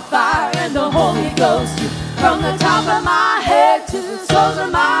was on fire and the Holy Ghost too. From the top of my head to the soles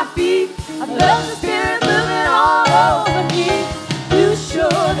of my feet, I felt the Spirit moving all over me. You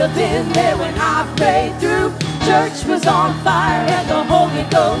should have been there when I prayed through. Church was on fire and the Holy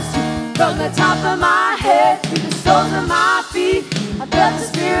Ghost too. From the top of my head to the soles of my feet, I felt the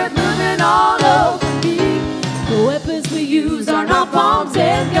Spirit moving all over me. The weapons we use are not bombs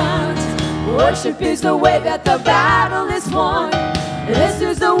and guns. Worship is the way that the battle is won. This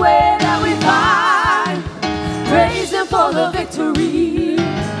is the way that we fight. Praise Him for the victory.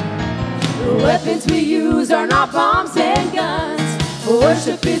 The weapons we use are not bombs and guns.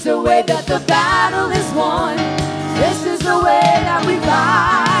 Worship is the way that the battle is won. This is the way that we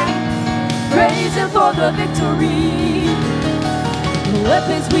fight. Praise Him for the victory. The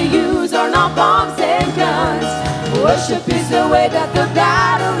weapons we use are not bombs and guns. Worship is the way that the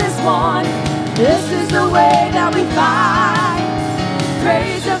battle is won. This is the way that we fight.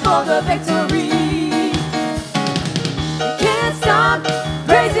 Praise Him for the victory. You can't stop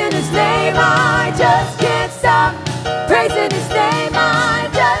praising His name. I just can't stop praising His name. I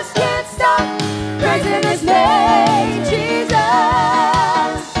just can't stop praising His name, Jesus.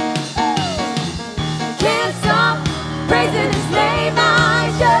 Praising His name,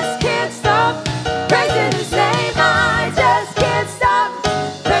 I just can't stop praising His name. I just can't stop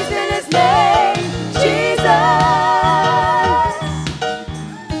praising His name, Jesus.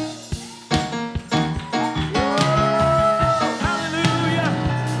 Hallelujah.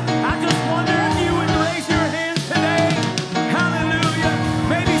 I just wonder if you would raise your hands today. Hallelujah.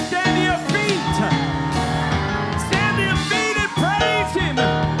 Maybe stand to your feet. Stand to your feet and praise Him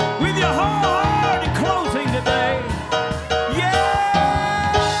with your whole heart in closing today.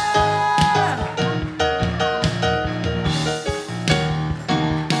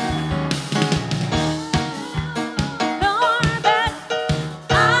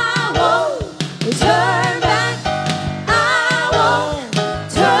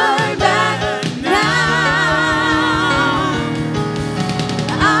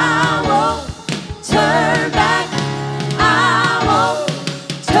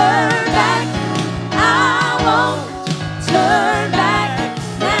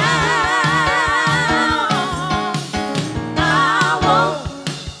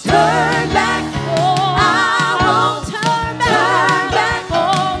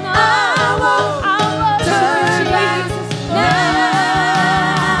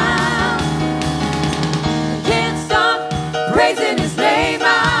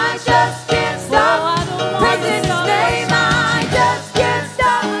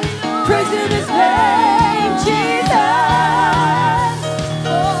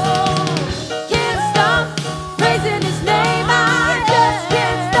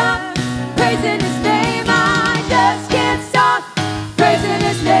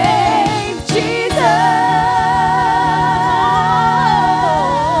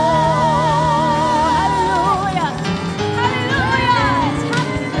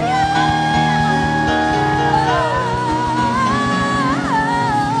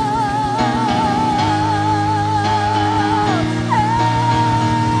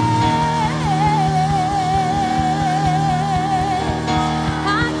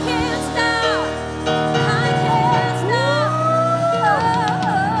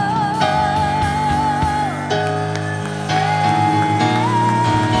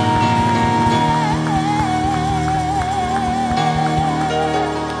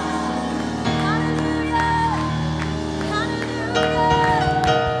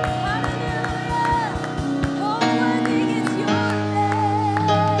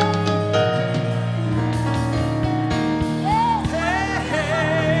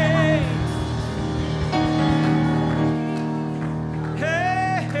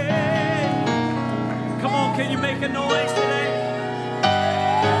 Can you make a noise today?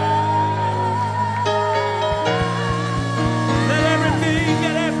 Let everything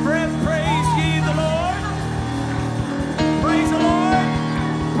that hath breath praise ye the Lord. Praise the Lord.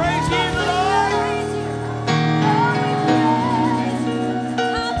 Praise ye the Lord.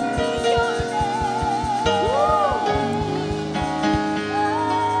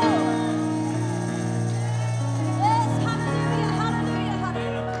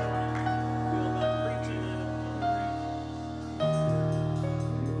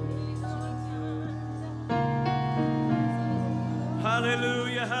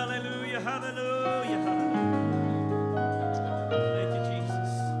 Hallelujah, hallelujah, hallelujah, hallelujah. Thank you, Jesus.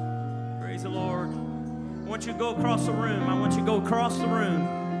 Praise the Lord. I want you to go across the room. I want you to go across the room.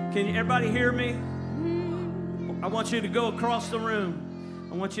 Can you, everybody hear me? I want you to go across the room.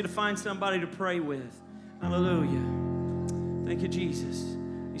 I want you to find somebody to pray with. Hallelujah. Thank you, Jesus.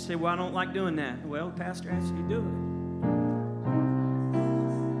 You say, well, I don't like doing that. Well, the pastor asks you to do it.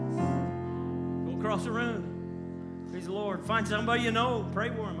 Go across the room. Praise the Lord. Find somebody you know. Pray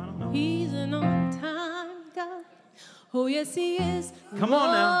for him. I don't know. He's an on-time God. Oh, yes, he is. Come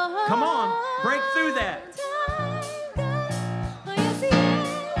on now. Come on. Break through that. Oh, yes, he is.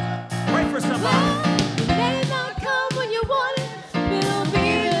 Pray for somebody. It may not come when you want it, but it'll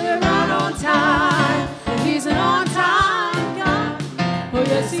be there right on time. He's an on-time God. Oh,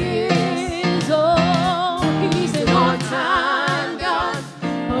 yes, he is. Oh, he's an on-time God.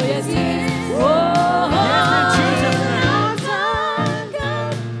 Oh, yes, he is. Oh.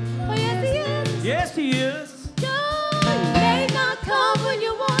 Yes, he is. Joy may not come when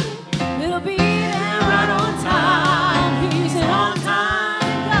you want it. It'll be there right on time. He's an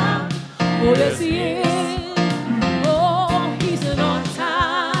on-time God. Oh, yes, he is. Oh, he's an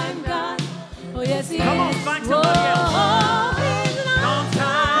on-time God. Oh, yes, he is. Come on, find somebody else. Oh, he's an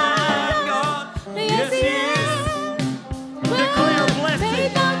On-time God. Yes, he is. Declare blessing. May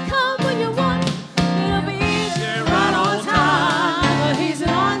not come when you want it. It'll be there right on time. But he's an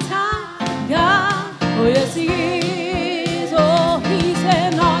on-time God. Oh, yes, he is. Oh, he's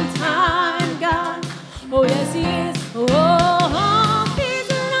an on-time God. Oh, yes, he is. Oh, he's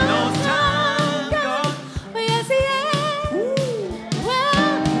an on-time God. Oh, yes, he is.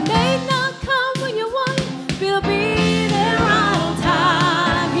 Well, it may not come when you want it, but it'll be there right on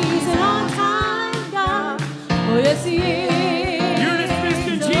time. He's an on-time God. Oh, yes, he is. You're dismissed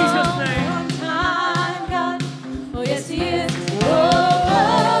in Jesus' name. On-time God. Oh, yes, he is.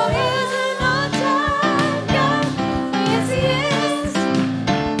 Oh, he's an on-time God. Oh, yes, he is.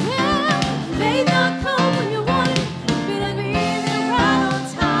 Well, it may not come when you want it, but it'll be there right on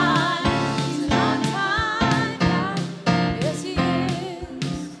time. He's an on-time God. Yes, he is.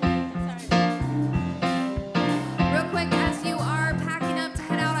 Real quick, as you are packing up to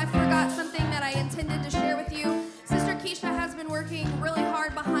head out, I forgot something that I intended to share with you. Sister Keisha has been working really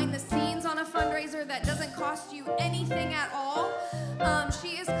hard behind the scenes on a fundraiser that doesn't cost you anything at all.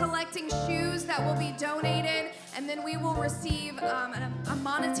 She is collecting shoes that will be donated, and then we will receive a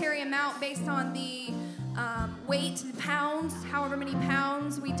monetary amount based on the weight, pounds, however many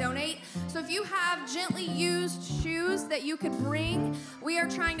pounds we donate. So if you have gently used shoes that you could bring, we are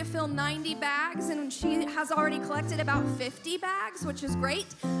trying to fill 90 bags, and she has already collected about 50 bags, which is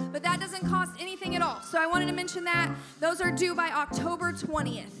great, but that doesn't cost anything at all. So I wanted to mention that. Those are due by October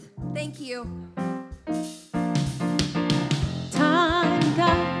 20th. Thank you. Time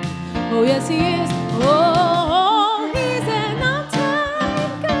God. Oh, yes, he is. Oh,